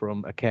get it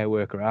from a care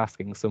worker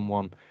asking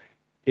someone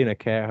in a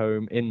care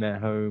home, in their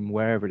home,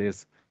 wherever it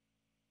is,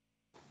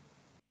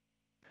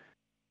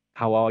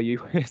 how are you?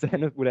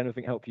 Would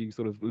anything help you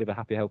sort of live a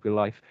happy, healthy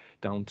life,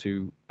 down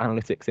to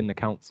analytics in the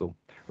council,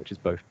 which is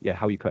both,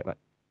 how you collect that,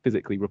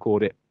 physically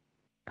record it,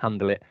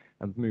 handle it,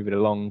 and move it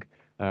along,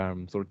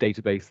 sort of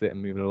database it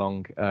and move it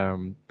along.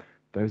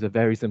 Those are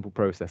very simple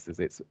processes.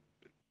 It's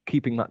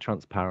keeping that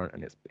transparent,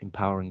 and it's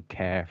empowering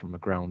care from the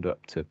ground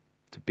up to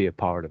be a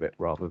part of it,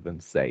 rather than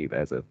say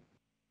there's a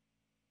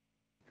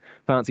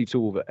fancy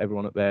tool that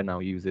everyone up there now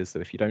uses.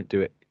 So if you don't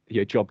do it,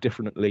 your job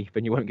differently,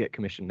 then you won't get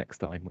commission next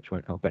time, which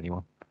won't help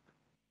anyone.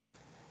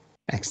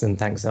 Excellent,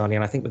 thanks, Arnie.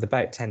 And I think with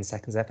about 10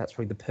 seconds left, that's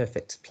probably the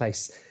perfect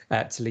place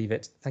to leave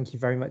it. Thank you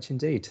very much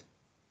indeed.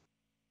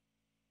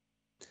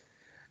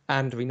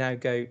 And we now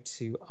go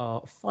to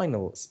our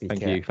final speaker.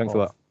 Thank you, thanks a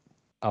lot.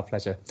 Our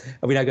pleasure.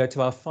 And we now go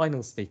to our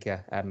final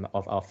speaker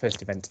of our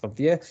first event of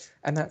the year,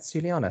 and that's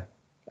Juliana.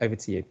 Over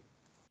to you.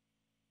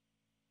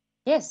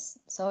 Yes,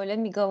 so let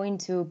me go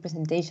into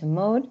presentation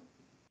mode.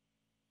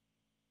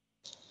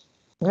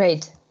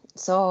 Great.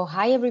 So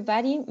hi,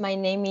 everybody. My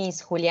name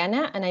is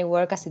Juliana, and I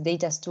work as a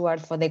data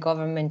steward for the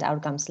Government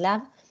Outcomes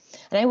Lab.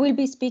 And I will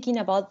be speaking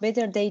about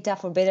better data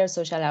for better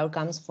social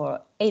outcomes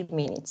for 8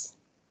 minutes.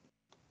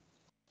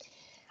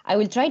 I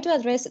will try to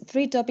address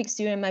 3 topics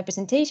during my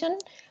presentation.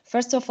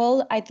 First of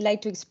all, I'd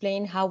like to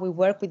explain how we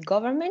work with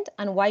government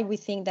and why we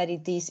think that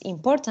it is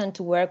important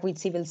to work with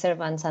civil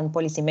servants and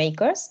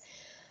policymakers.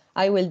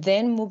 I will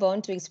then move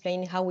on to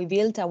explain how we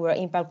built our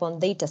impact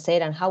bond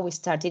dataset and how we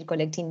started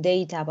collecting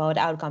data about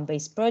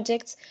outcome-based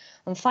projects.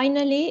 And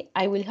finally,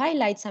 I will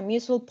highlight some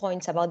useful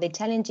points about the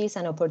challenges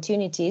and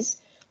opportunities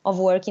of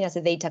working as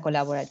a data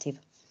collaborative.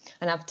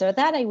 And after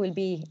that, I will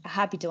be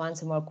happy to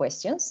answer more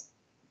questions.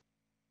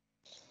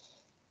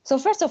 So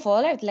first of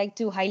all, I'd like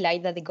to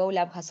highlight that the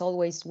GoLab has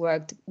always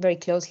worked very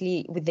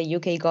closely with the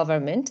UK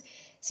government.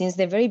 Since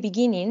the very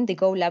beginning, the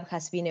GoLab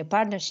has been a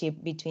partnership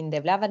between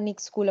the Blavatnik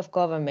School of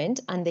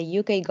Government and the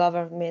UK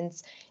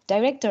government's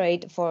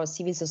Directorate for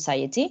Civil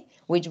Society,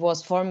 which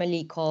was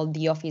formerly called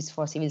the Office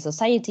for Civil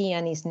Society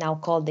and is now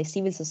called the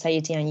Civil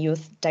Society and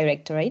Youth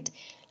Directorate,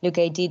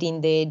 located in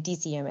the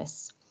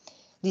DCMS.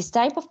 These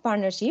type of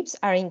partnerships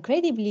are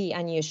incredibly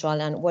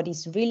unusual, and what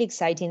is really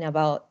exciting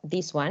about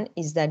this one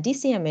is that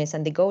DCMS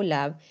and the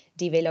GoLab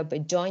develop a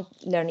joint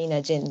learning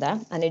agenda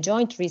and a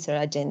joint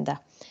research agenda.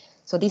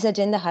 So this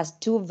agenda has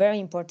 2 very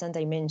important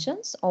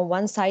dimensions. On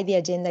one side, the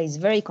agenda is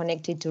very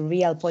connected to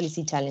real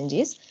policy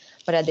challenges,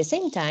 but at the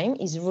same time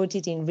is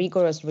rooted in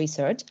rigorous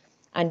research.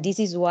 And this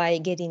is why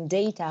getting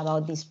data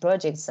about these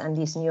projects and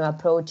these new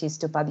approaches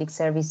to public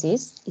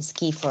services is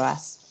key for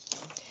us.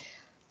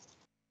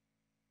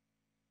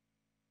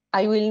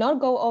 I will not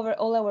go over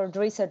all our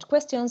research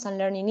questions and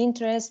learning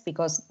interests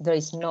because there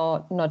is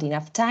not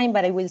enough time,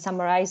 but I will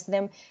summarize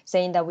them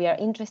saying that we are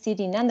interested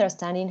in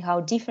understanding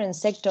how different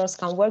sectors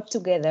can work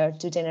together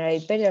to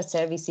generate better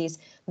services,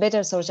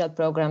 better social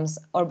programs,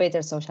 or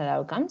better social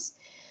outcomes.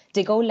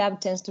 The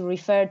GoLab tends to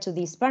refer to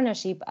this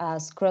partnership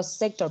as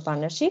cross-sector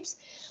partnerships,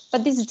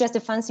 but this is just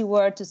a fancy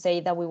word to say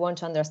that we want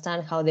to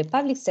understand how the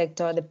public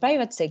sector, the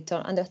private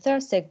sector, and the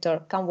third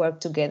sector can work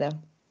together.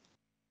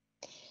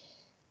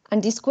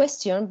 And this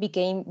question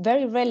became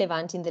very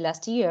relevant in the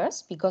last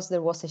years because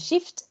there was a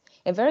shift,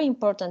 a very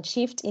important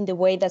shift in the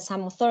way that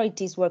some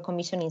authorities were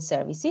commissioning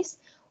services.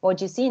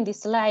 What you see in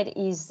this slide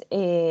is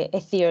a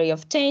theory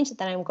of change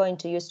that I'm going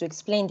to use to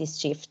explain this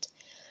shift.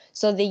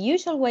 So the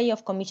usual way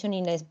of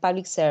commissioning a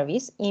public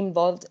service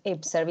involved a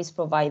service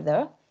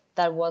provider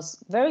that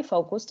was very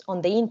focused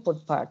on the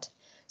input part.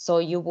 So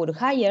you would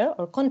hire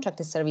or contract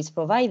a service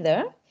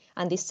provider,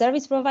 and this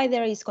service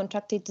provider is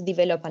contracted to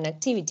develop an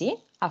activity.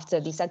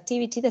 After this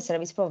activity, the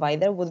service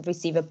provider would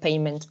receive a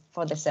payment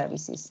for the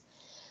services.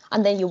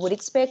 And then you would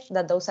expect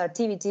that those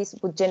activities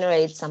would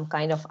generate some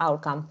kind of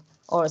outcome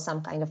or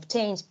some kind of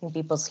change in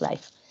people's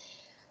life.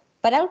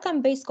 But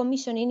outcome-based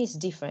commissioning is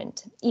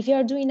different. If you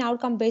are doing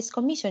outcome-based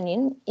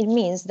commissioning, it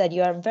means that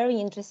you are very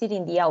interested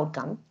in the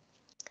outcome,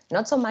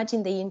 not so much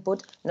in the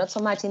input, not so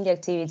much in the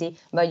activity,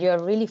 but you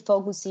are really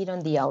focusing on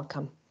the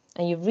outcome.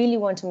 And you really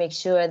want to make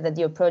sure that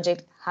your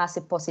project has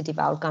a positive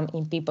outcome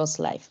in people's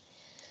life.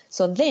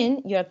 So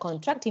then you are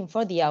contracting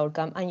for the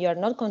outcome and you are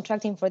not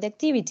contracting for the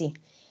activity.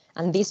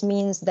 And this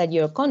means that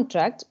your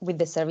contract with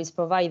the service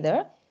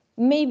provider,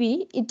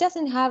 maybe it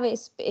doesn't have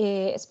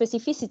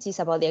specificities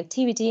about the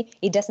activity.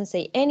 It doesn't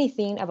say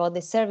anything about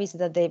the service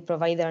that the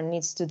provider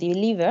needs to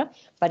deliver,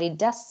 but it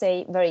does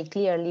say very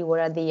clearly what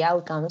are the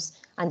outcomes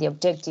and the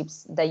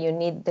objectives that you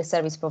need the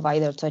service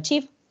provider to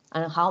achieve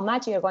and how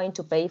much you're going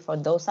to pay for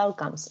those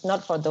outcomes,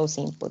 not for those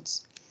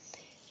inputs.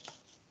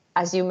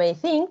 As you may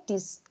think,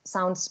 this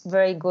sounds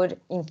very good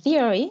in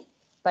theory,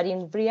 but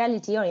in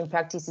reality or in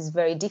practice is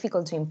very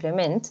difficult to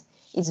implement.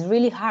 It's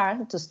really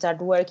hard to start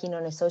working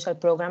on a social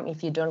program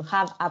if you don't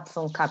have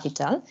upfront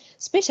capital,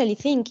 especially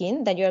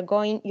thinking that you're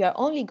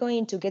only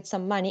going to get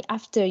some money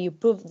after you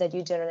prove that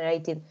you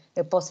generated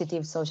a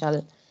positive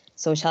social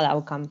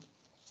outcome.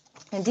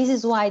 And this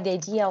is why the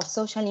idea of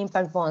social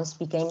impact bonds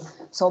became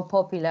so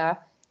popular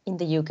in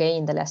the UK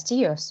in the last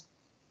years.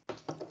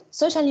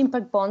 Social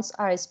impact bonds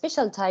are a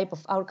special type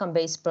of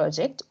outcome-based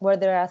project where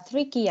there are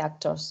 3 key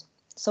actors.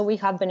 So we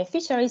have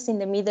beneficiaries in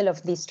the middle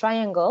of this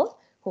triangle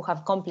who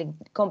have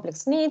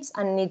complex needs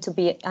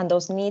and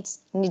those needs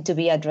need to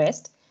be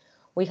addressed.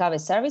 We have a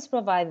service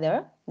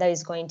provider that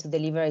is going to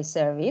deliver a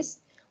service.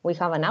 We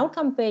have an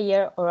outcome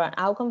payer or an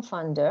outcome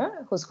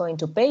funder who's going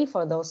to pay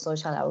for those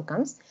social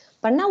outcomes.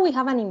 But now we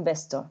have an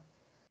investor.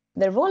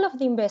 The role of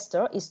the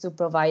investor is to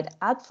provide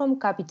upfront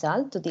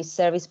capital to this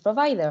service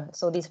provider,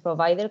 so this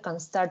provider can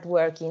start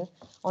working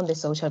on the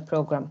social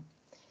program.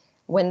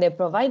 When the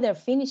provider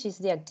finishes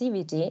the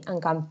activity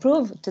and can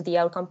prove to the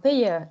outcome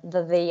payer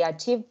that they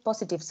achieved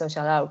positive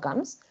social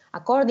outcomes,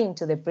 according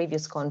to the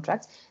previous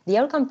contract, the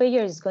outcome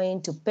payer is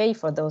going to pay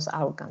for those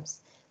outcomes.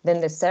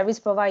 Then the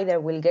service provider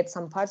will get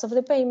some parts of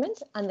the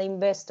payment and the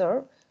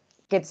investor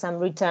gets some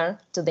return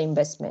to the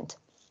investment.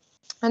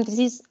 And this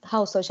is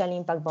how social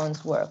impact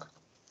bonds work.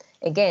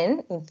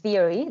 Again, in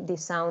theory,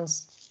 this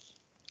sounds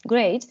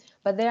great,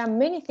 but there are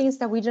many things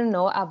that we don't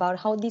know about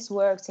how this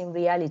works in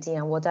reality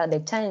and what are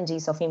the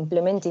challenges of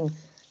implementing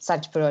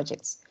such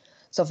projects.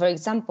 So, for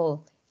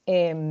example,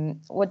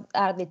 what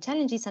are the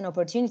challenges and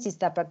opportunities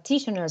that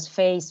practitioners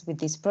face with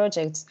these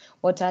projects?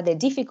 What are the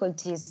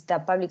difficulties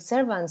that public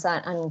servants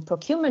and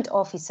procurement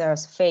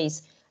officers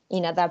face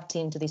in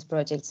adapting to these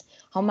projects?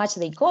 How much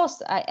they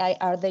cost?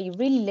 Are they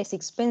really less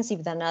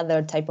expensive than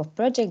other type of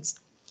projects?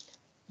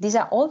 These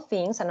are all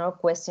things and all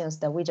questions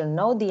that we don't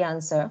know the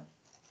answer.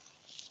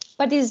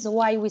 But this is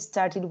why we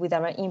started with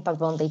our impact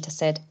bond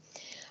dataset.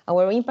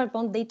 Our impact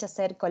bond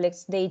dataset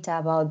collects data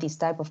about this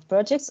type of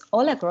projects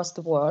all across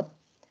the world.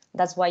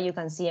 That's why you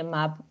can see a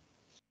map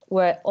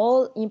where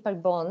all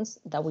impact bonds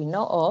that we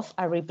know of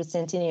are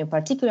represented in a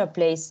particular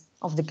place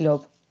of the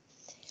globe.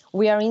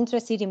 We are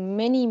interested in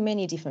many,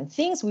 many different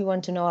things. We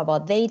want to know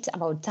about data,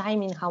 about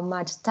timing, how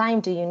much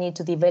time do you need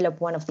to develop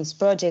one of these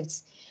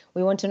projects.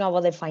 We want to know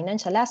about the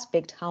financial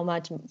aspect, how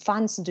much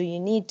funds do you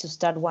need to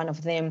start one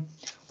of them.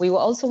 We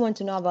also want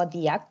to know about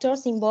the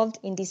actors involved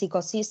in this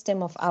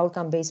ecosystem of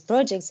outcome-based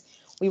projects.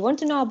 We want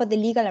to know about the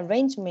legal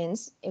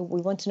arrangements.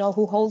 We want to know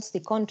who holds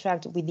the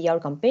contract with the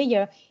outcome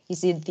payer.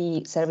 Is it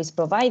the service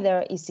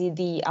provider? Is it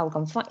the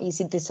outcome fund? Is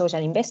it the social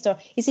investor?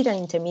 Is it an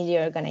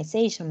intermediary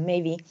organization?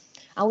 Maybe.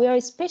 And we are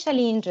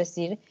especially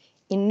interested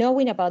in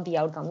knowing about the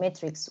outcome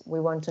metrics. We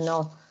want to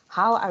know,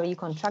 how are you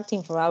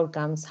contracting for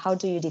outcomes? How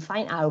do you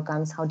define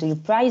outcomes? How do you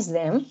price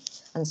them?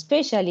 And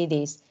especially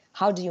this,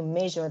 how do you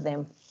measure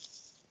them?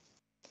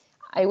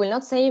 I will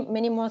not say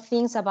many more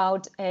things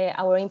about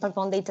our impact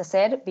bond data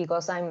set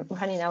because I'm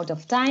running out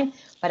of time,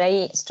 but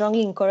I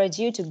strongly encourage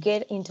you to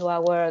get into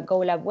our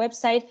GoLab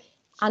website.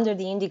 Under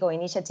the Indigo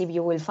initiative,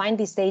 you will find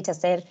this data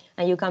set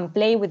and you can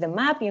play with the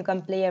map, you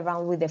can play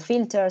around with the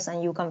filters,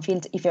 and you can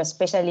filter, if you're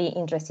especially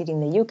interested in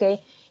the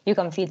UK, you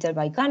can filter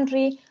by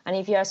country. And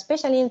if you're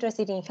especially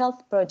interested in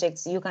health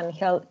projects, you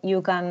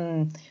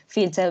can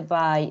filter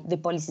by the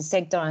policy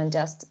sector and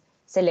just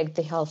select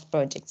the health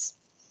projects.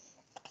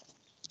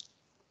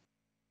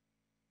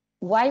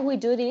 Why we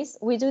do this?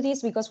 We do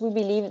this because we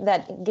believe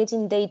that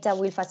getting data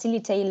will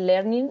facilitate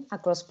learning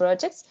across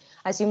projects.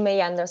 As you may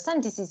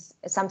understand, this is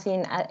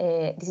something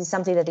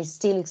that is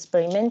still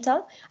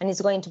experimental, and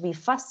it's going to be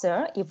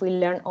faster if we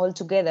learn all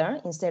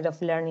together instead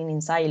of learning in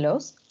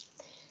silos.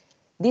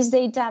 This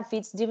data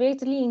fits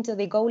directly into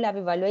the GoLab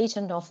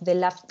evaluation of the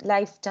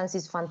Life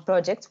Chances Fund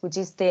project, which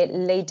is the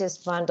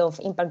latest fund of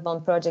impact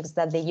bond projects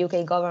that the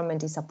UK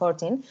government is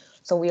supporting.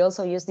 So we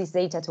also use this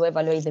data to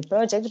evaluate the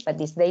project, but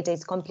this data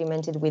is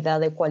complemented with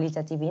other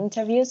qualitative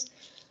interviews.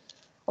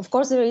 Of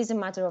course, there is a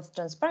matter of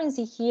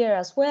transparency here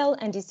as well,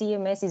 and the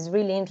CMS is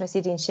really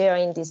interested in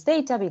sharing this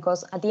data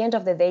because at the end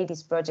of the day,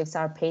 these projects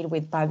are paid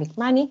with public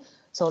money,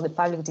 so the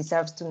public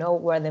deserves to know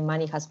where the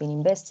money has been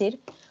invested.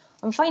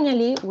 And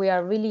finally, we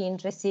are really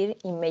interested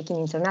in making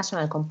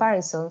international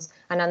comparisons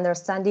and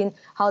understanding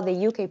how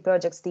the UK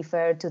projects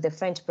differ to the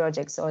French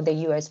projects or the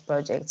US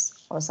projects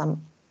or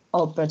some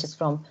projects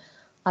from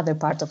other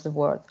parts of the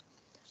world.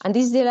 And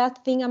this is the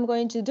last thing I'm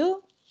going to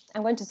do.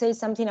 I'm going to say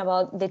something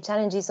about the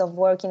challenges of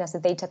working as a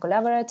data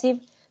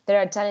collaborative. There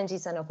are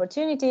challenges and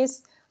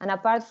opportunities. And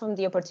apart from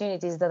the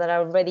opportunities that are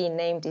already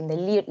named in the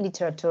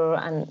literature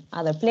and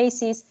other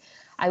places,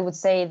 I would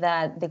say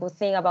that the good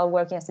thing about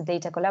working as a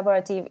data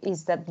collaborative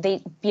is that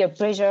peer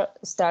pressure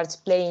starts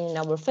playing in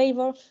our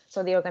favor.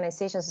 So the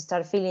organizations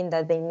start feeling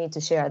that they need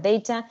to share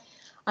data.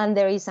 And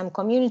there is some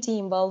community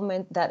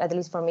involvement that, at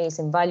least for me, is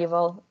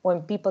invaluable.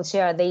 When people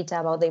share data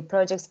about their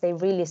projects, they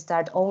really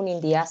start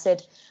owning the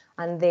asset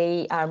and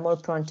they are more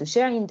prone to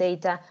sharing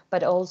data,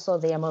 but also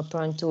they are more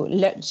prone to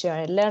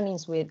share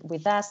learnings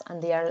with us,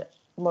 and they are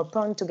more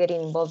prone to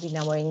getting involved in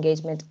our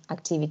engagement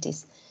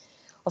activities.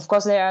 Of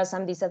course, there are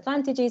some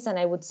disadvantages, and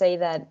I would say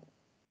that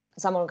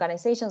some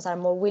organizations are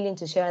more willing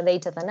to share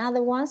data than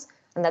other ones,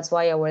 and that's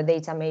why our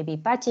data may be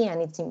patchy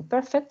and it's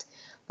imperfect,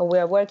 but we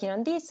are working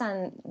on this,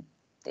 and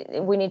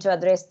we need to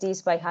address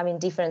this by having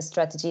different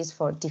strategies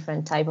for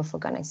different type of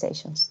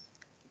organizations.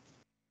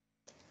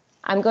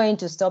 I'm going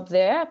to stop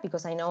there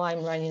because I know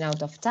I'm running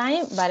out of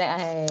time, but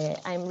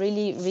I'm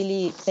really,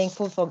 really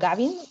thankful for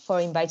Gavin for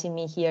inviting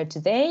me here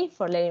today,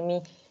 for letting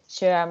me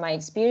share my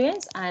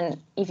experience. And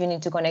if you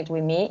need to connect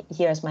with me,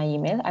 here's my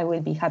email. I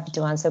will be happy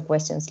to answer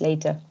questions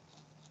later.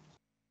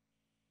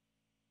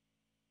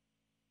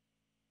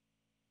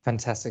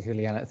 Fantastic,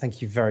 Juliana.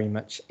 Thank you very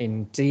much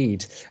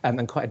indeed.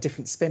 And quite a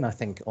different spin, I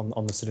think,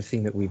 on the sort of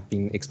theme that we've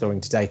been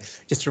exploring today.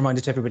 Just a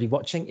reminder to everybody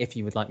watching, if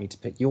you would like me to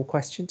put your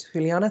question to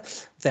Juliana,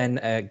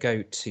 then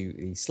go to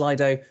the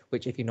Slido,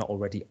 which if you're not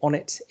already on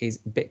it is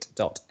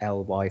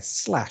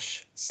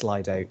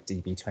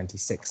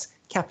bit.ly/SlidoDB26,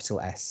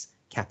 capital S,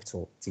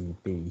 capital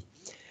DB.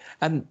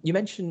 You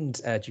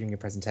mentioned during your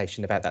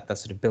presentation about that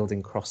sort of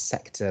building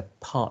cross-sector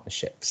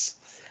partnerships.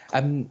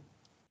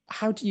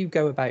 How do you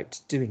go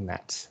about doing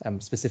that,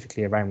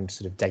 specifically around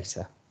sort of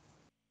data?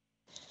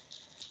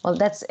 Well,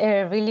 that's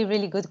a really,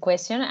 really good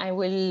question. I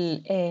will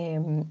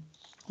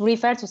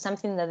refer to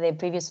something that the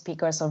previous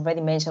speakers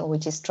already mentioned,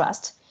 which is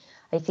trust.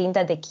 I think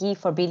that the key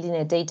for building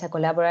a data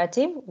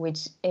collaborative,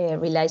 which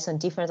relies on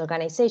different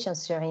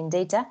organizations sharing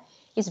data,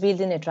 is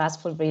building a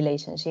trustful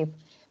relationship.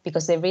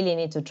 because they really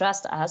need to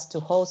trust us to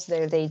host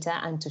their data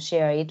and to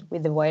share it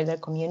with the wider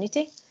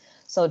community.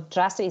 So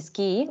trust is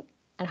key.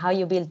 And how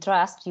you build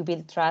trust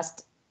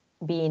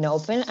being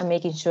open and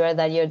making sure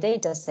that your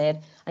data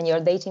set and your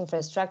data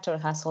infrastructure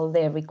has all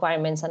the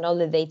requirements and all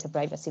the data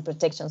privacy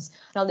protections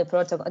and all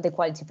the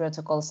quality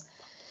protocols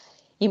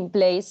in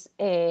place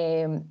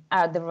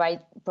are the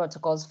right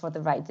protocols for the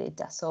right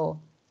data.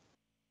 So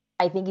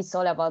I think it's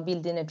all about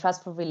building a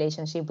trustful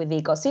relationship with the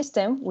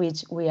ecosystem,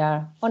 which we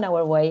are on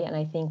our way, and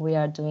I think we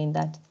are doing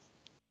that.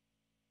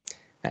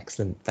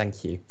 Excellent,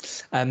 thank you.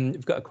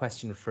 We've got a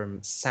question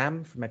from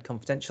Sam from Ed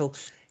Confidential.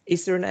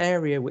 Is there an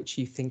area which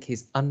you think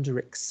is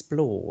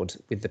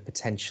underexplored with the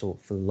potential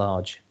for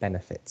large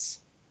benefits?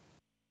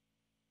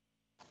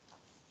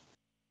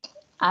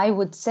 I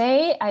would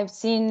say I've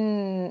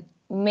seen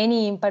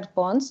many impact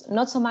bonds,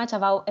 not so much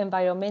about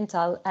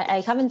environmental.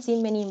 I haven't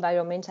seen many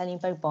environmental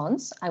impact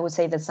bonds. I would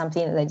say that's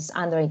something that is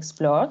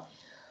underexplored.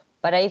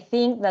 But I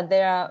think that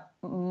there are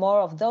more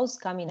of those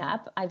coming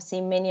up. I've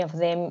seen many of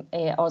them,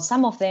 or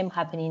some of them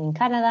happening in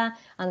Canada,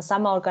 and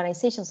some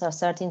organizations are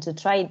starting to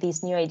try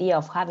this new idea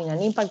of having an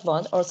impact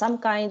bond or some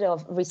kind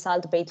of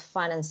result-based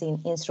financing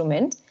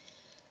instrument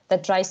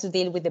that tries to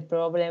deal with the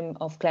problem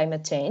of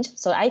climate change.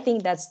 So I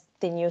think that's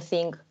the new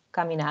thing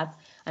coming up.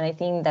 And I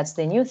think that's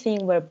the new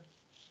thing where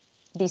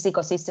this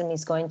ecosystem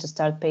is going to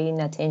start paying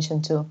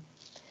attention to.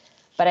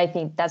 But I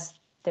think that's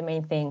the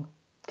main thing.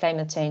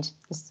 Climate change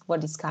is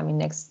what is coming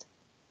next.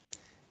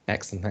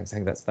 Excellent, thanks. I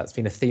think that's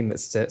been a theme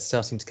that's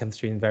starting to come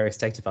through in various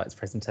DataBytes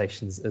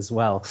presentations as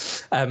well.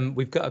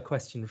 We've got a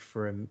question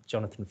from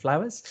Jonathan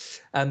Flowers.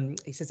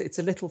 He says it's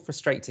a little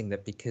frustrating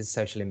that because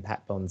social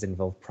impact bonds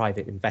involve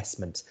private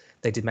investment,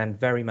 they demand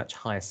very much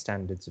higher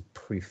standards of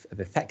proof of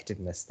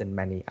effectiveness than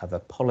many other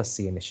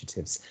policy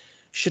initiatives.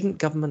 Shouldn't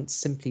governments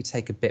simply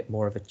take a bit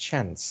more of a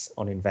chance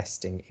on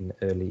investing in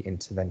early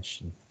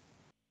intervention?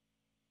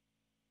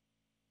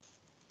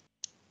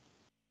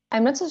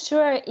 I'm not so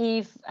sure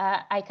if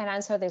I can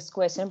answer this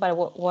question, but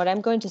what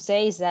I'm going to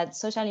say is that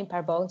social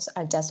impact bonds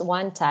are just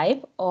one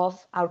type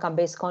of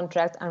outcome-based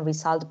contract and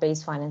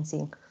result-based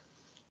financing.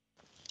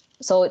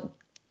 So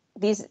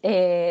this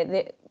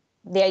the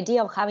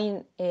idea of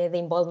having the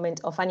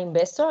involvement of an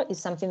investor is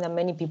something that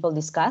many people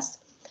discuss.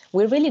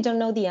 We really don't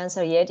know the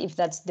answer yet if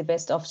that's the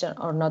best option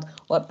or not.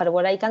 But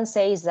what I can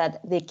say is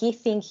that the key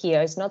thing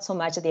here is not so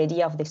much the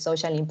idea of the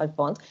social impact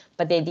bond,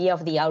 but the idea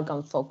of the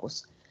outcome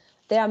focus.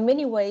 There are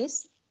many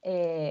ways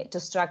to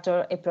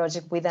structure a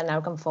project with an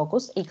outcome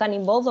focus. It can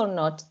involve or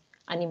not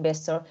an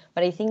investor,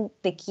 but I think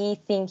the key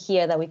thing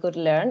here that we could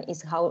learn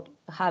is how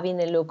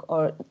having a look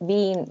or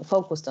being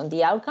focused on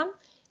the outcome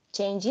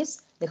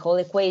changes the whole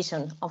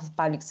equation of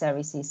public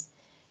services.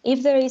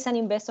 If there is an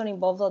investor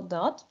involved or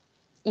not,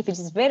 if it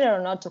is better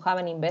or not to have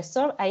an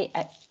investor,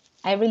 I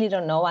really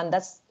don't know, and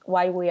that's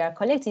why we are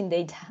collecting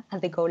data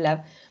at the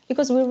GoLab,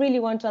 because we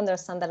really want to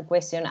understand that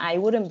question. I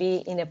wouldn't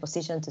be in a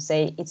position to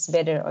say it's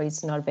better or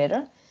it's not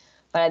better.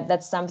 But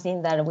that's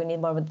something that we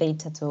need more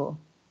data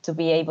to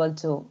be able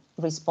to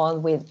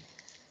respond with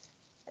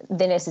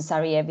the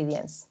necessary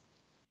evidence.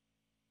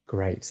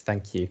 Great,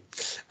 thank you.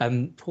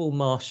 Paul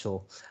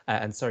Marshall,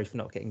 and sorry for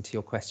not getting to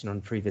your question on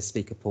previous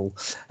speaker, Paul,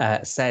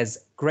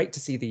 says, great to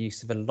see the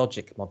use of a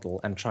logic model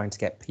and trying to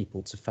get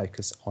people to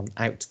focus on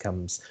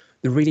outcomes.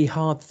 The really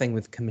hard thing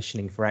with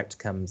commissioning for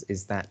outcomes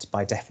is that,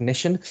 by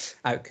definition,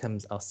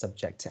 outcomes are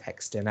subject to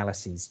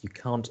externalities. You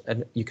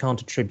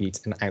can't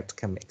attribute an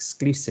outcome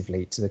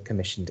exclusively to the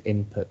commissioned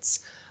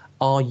inputs.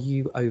 Are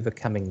you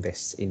overcoming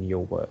this in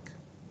your work?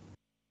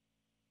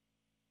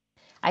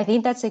 I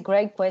think that's a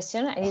great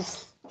question, and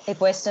it's a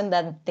question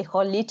that the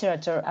whole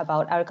literature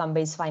about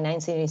outcome-based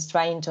financing is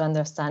trying to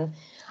understand.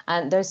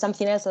 And there's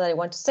something else that I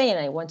want to say and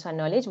I want to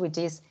acknowledge, which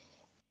is,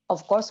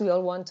 of course, we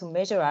all want to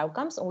measure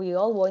outcomes and we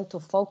all want to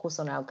focus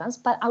on outcomes,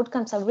 but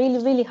outcomes are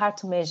really, really hard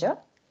to measure.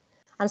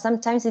 And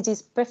sometimes it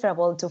is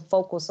preferable to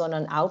focus on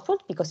an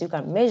output because you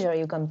can measure,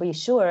 you can be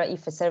sure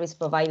if a service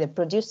provider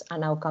produced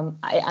an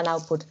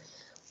output.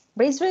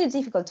 But it's really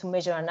difficult to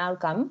measure an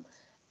outcome.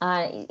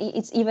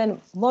 It's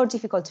even more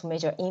difficult to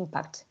measure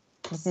impact.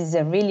 This is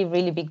a really,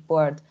 really big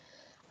word.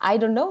 I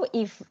don't know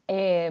if,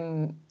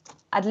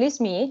 at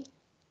least me,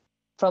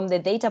 from the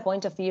data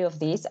point of view of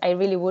this, I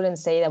really wouldn't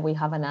say that we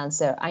have an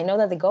answer. I know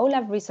that the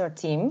GoLab research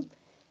team,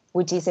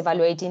 which is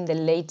evaluating the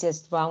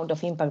latest round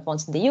of impact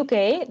bonds in the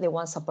UK, the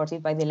one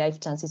supported by the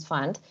Life Chances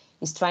Fund,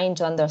 is trying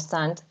to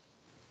understand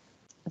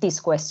this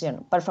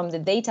question. But from the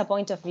data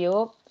point of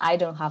view, I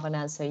don't have an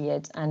answer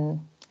yet. And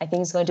I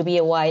think it's going to be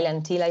a while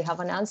until I have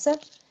an answer,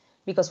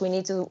 because we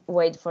need to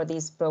wait for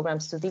these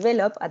programs to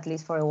develop, at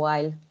least for a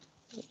while,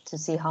 to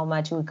see how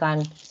much we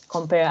can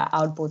compare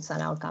outputs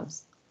and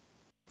outcomes.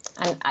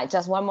 And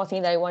just one more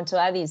thing that I want to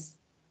add is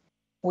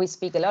we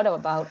speak a lot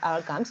about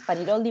outcomes, but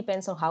it all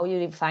depends on how you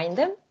define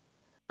them.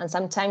 And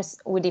sometimes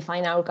we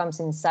define outcomes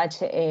in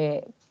such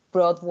a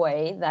broad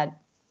way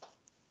that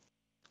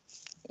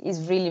it's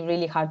really,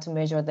 really hard to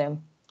measure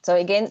them. So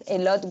again, a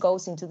lot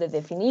goes into the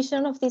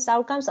definition of these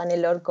outcomes and a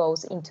lot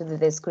goes into the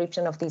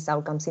description of these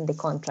outcomes in the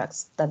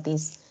contracts that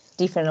these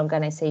different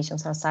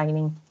organizations are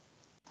signing.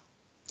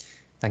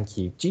 Thank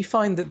you. Do you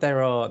find that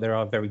there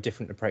are very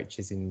different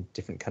approaches in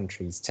different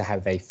countries to how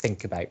they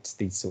think about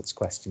these sorts of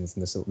questions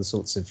and the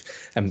sorts of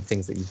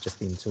things that you've just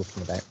been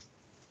talking about?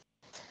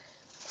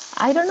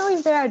 I don't know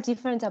if there are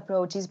different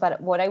approaches,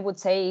 but what I would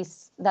say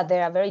is that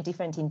there are very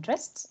different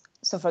interests.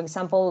 So, for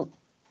example,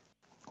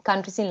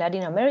 countries in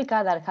Latin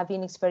America that have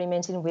been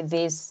experimenting with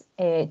this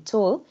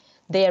tool,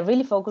 they are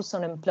really focused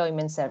on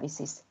employment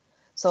services.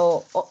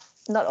 So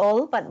not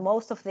all, but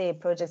most of the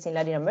projects in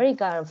Latin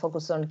America are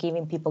focused on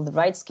giving people the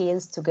right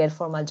skills to get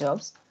formal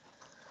jobs.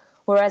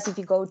 Whereas if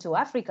you go to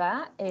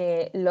Africa,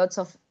 lots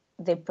of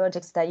the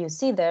projects that you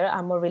see there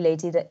are more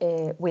related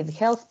with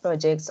health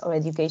projects or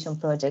education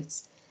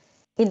projects.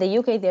 In the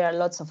UK, there are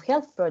lots of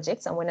health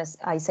projects. And when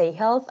I say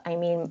health, I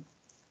mean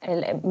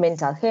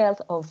mental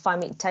health or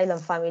child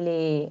and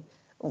family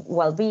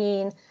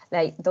well-being.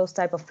 Like those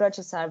type of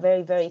projects are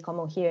very, very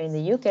common here in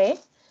the UK.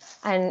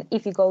 And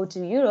if you go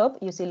to Europe,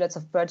 you see lots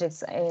of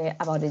projects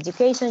about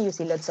education, you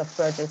see lots of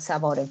projects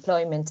about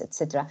employment,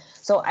 etc.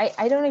 So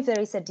I don't know if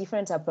there is a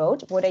different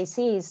approach. What I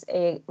see is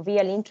a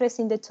real interest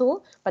in the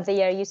tool, but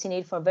they are using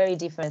it for very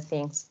different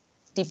things,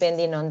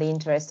 depending on the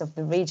interest of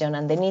the region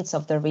and the needs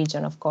of the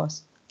region, of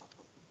course.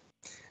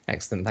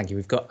 Excellent, thank you.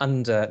 We've got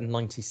under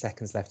 90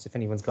 seconds left. If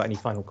anyone's got any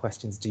final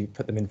questions, do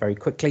put them in very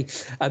quickly.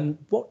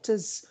 What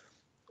does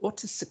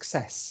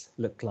success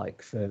look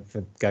like for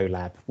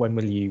GoLab? When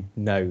will you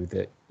know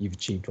that you've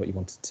achieved what you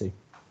wanted to?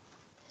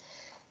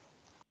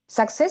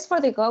 Success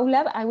for the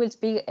GoLab, I will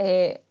speak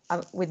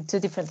with two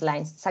different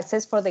lines.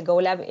 Success for the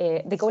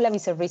GoLab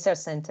is a research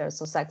center.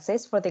 So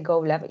success for the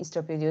GoLab is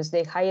to produce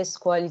the highest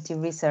quality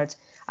research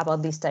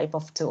about this type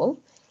of tool.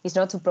 It's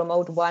not to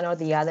promote one or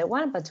the other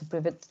one, but to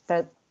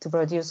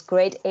produce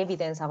great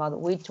evidence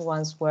about which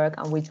ones work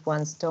and which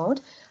ones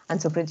don't,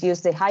 and to produce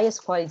the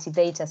highest quality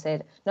data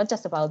set, not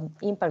just about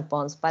impact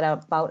bonds, but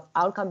about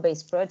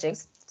outcome-based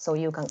projects, so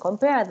you can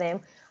compare them,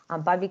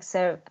 and public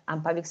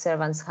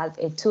servants have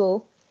a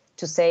tool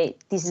to say,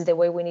 this is the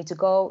way we need to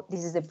go,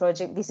 this is the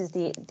project, this is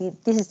the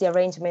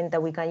arrangement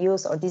that we can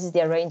use, or this is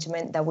the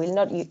arrangement that will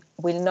not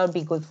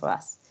be good for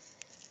us.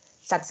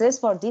 Success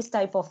for this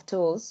type of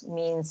tools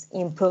means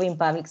improving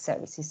public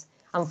services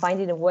and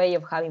finding a way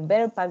of having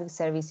better public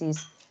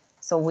services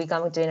so we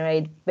can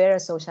generate better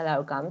social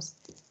outcomes.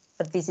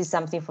 But this is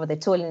something for the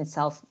tool in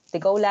itself. The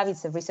GoLab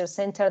is a research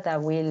center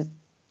that will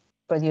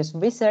produce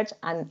research,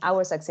 and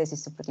our success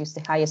is to produce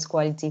the highest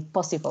quality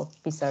possible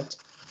research.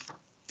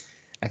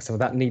 Excellent.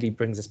 That nearly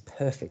brings us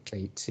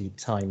perfectly to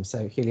time.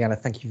 So, Juliana,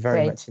 thank you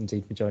very much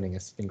indeed for joining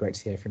us. It's been great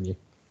to hear from you.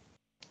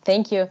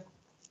 Thank you.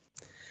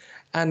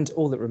 And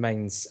all that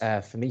remains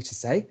for me to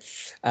say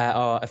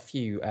are a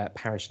few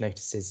parish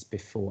notices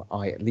before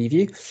I leave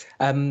you.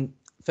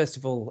 First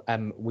of all,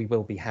 we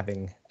will be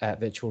having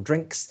virtual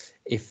drinks.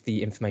 If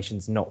the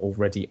information's not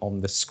already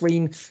on the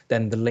screen,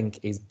 then the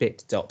link is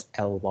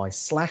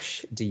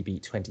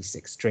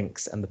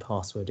bit.ly/db26drinks and the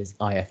password is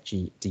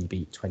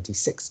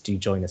ifgdb26. Do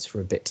join us for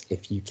a bit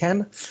if you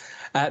can.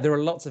 There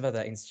are lots of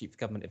other Institute for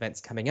Government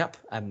events coming up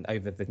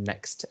over the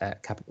next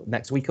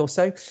week or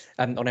so,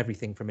 on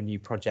everything from a new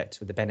project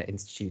with the Bennett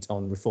Institute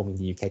on reforming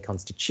the UK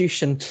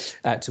Constitution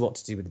to what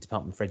to do with the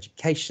Department for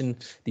Education,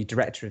 the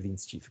director of the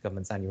Institute for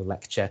Government's annual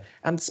lecture,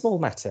 and the small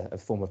matter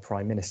of former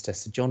Prime Minister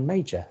Sir John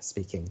Major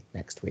speaking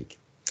next week.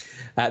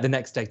 The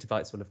next Data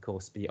Bites will, of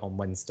course, be on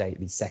Wednesday,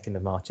 the 2nd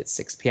of March at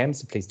 6 p.m.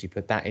 So please do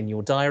put that in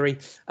your diary,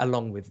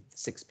 along with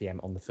 6 p.m.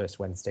 on the first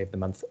Wednesday of the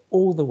month,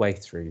 all the way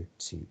through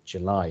to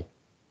July.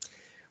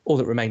 All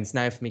that remains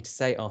now for me to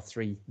say are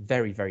three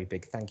very, very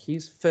big thank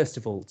yous. First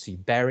of all, to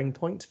Bearing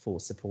Point for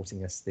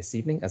supporting us this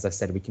evening. As I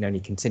said, we can only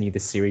continue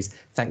this series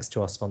thanks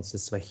to our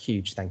sponsors, so a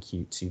huge thank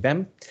you to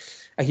them.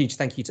 A huge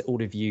thank you to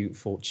all of you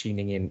for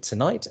tuning in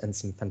tonight and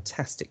some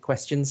fantastic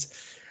questions.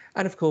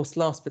 And of course,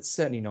 last but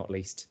certainly not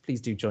least, please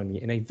do join me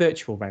in a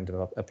virtual round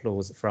of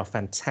applause for our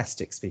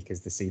fantastic speakers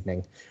this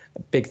evening. A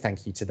big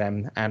thank you to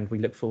them, and we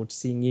look forward to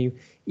seeing you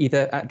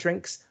either at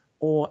drinks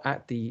or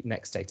at the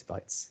next Data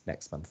Bites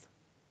next month.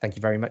 Thank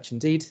you very much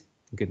indeed,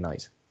 and good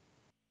night.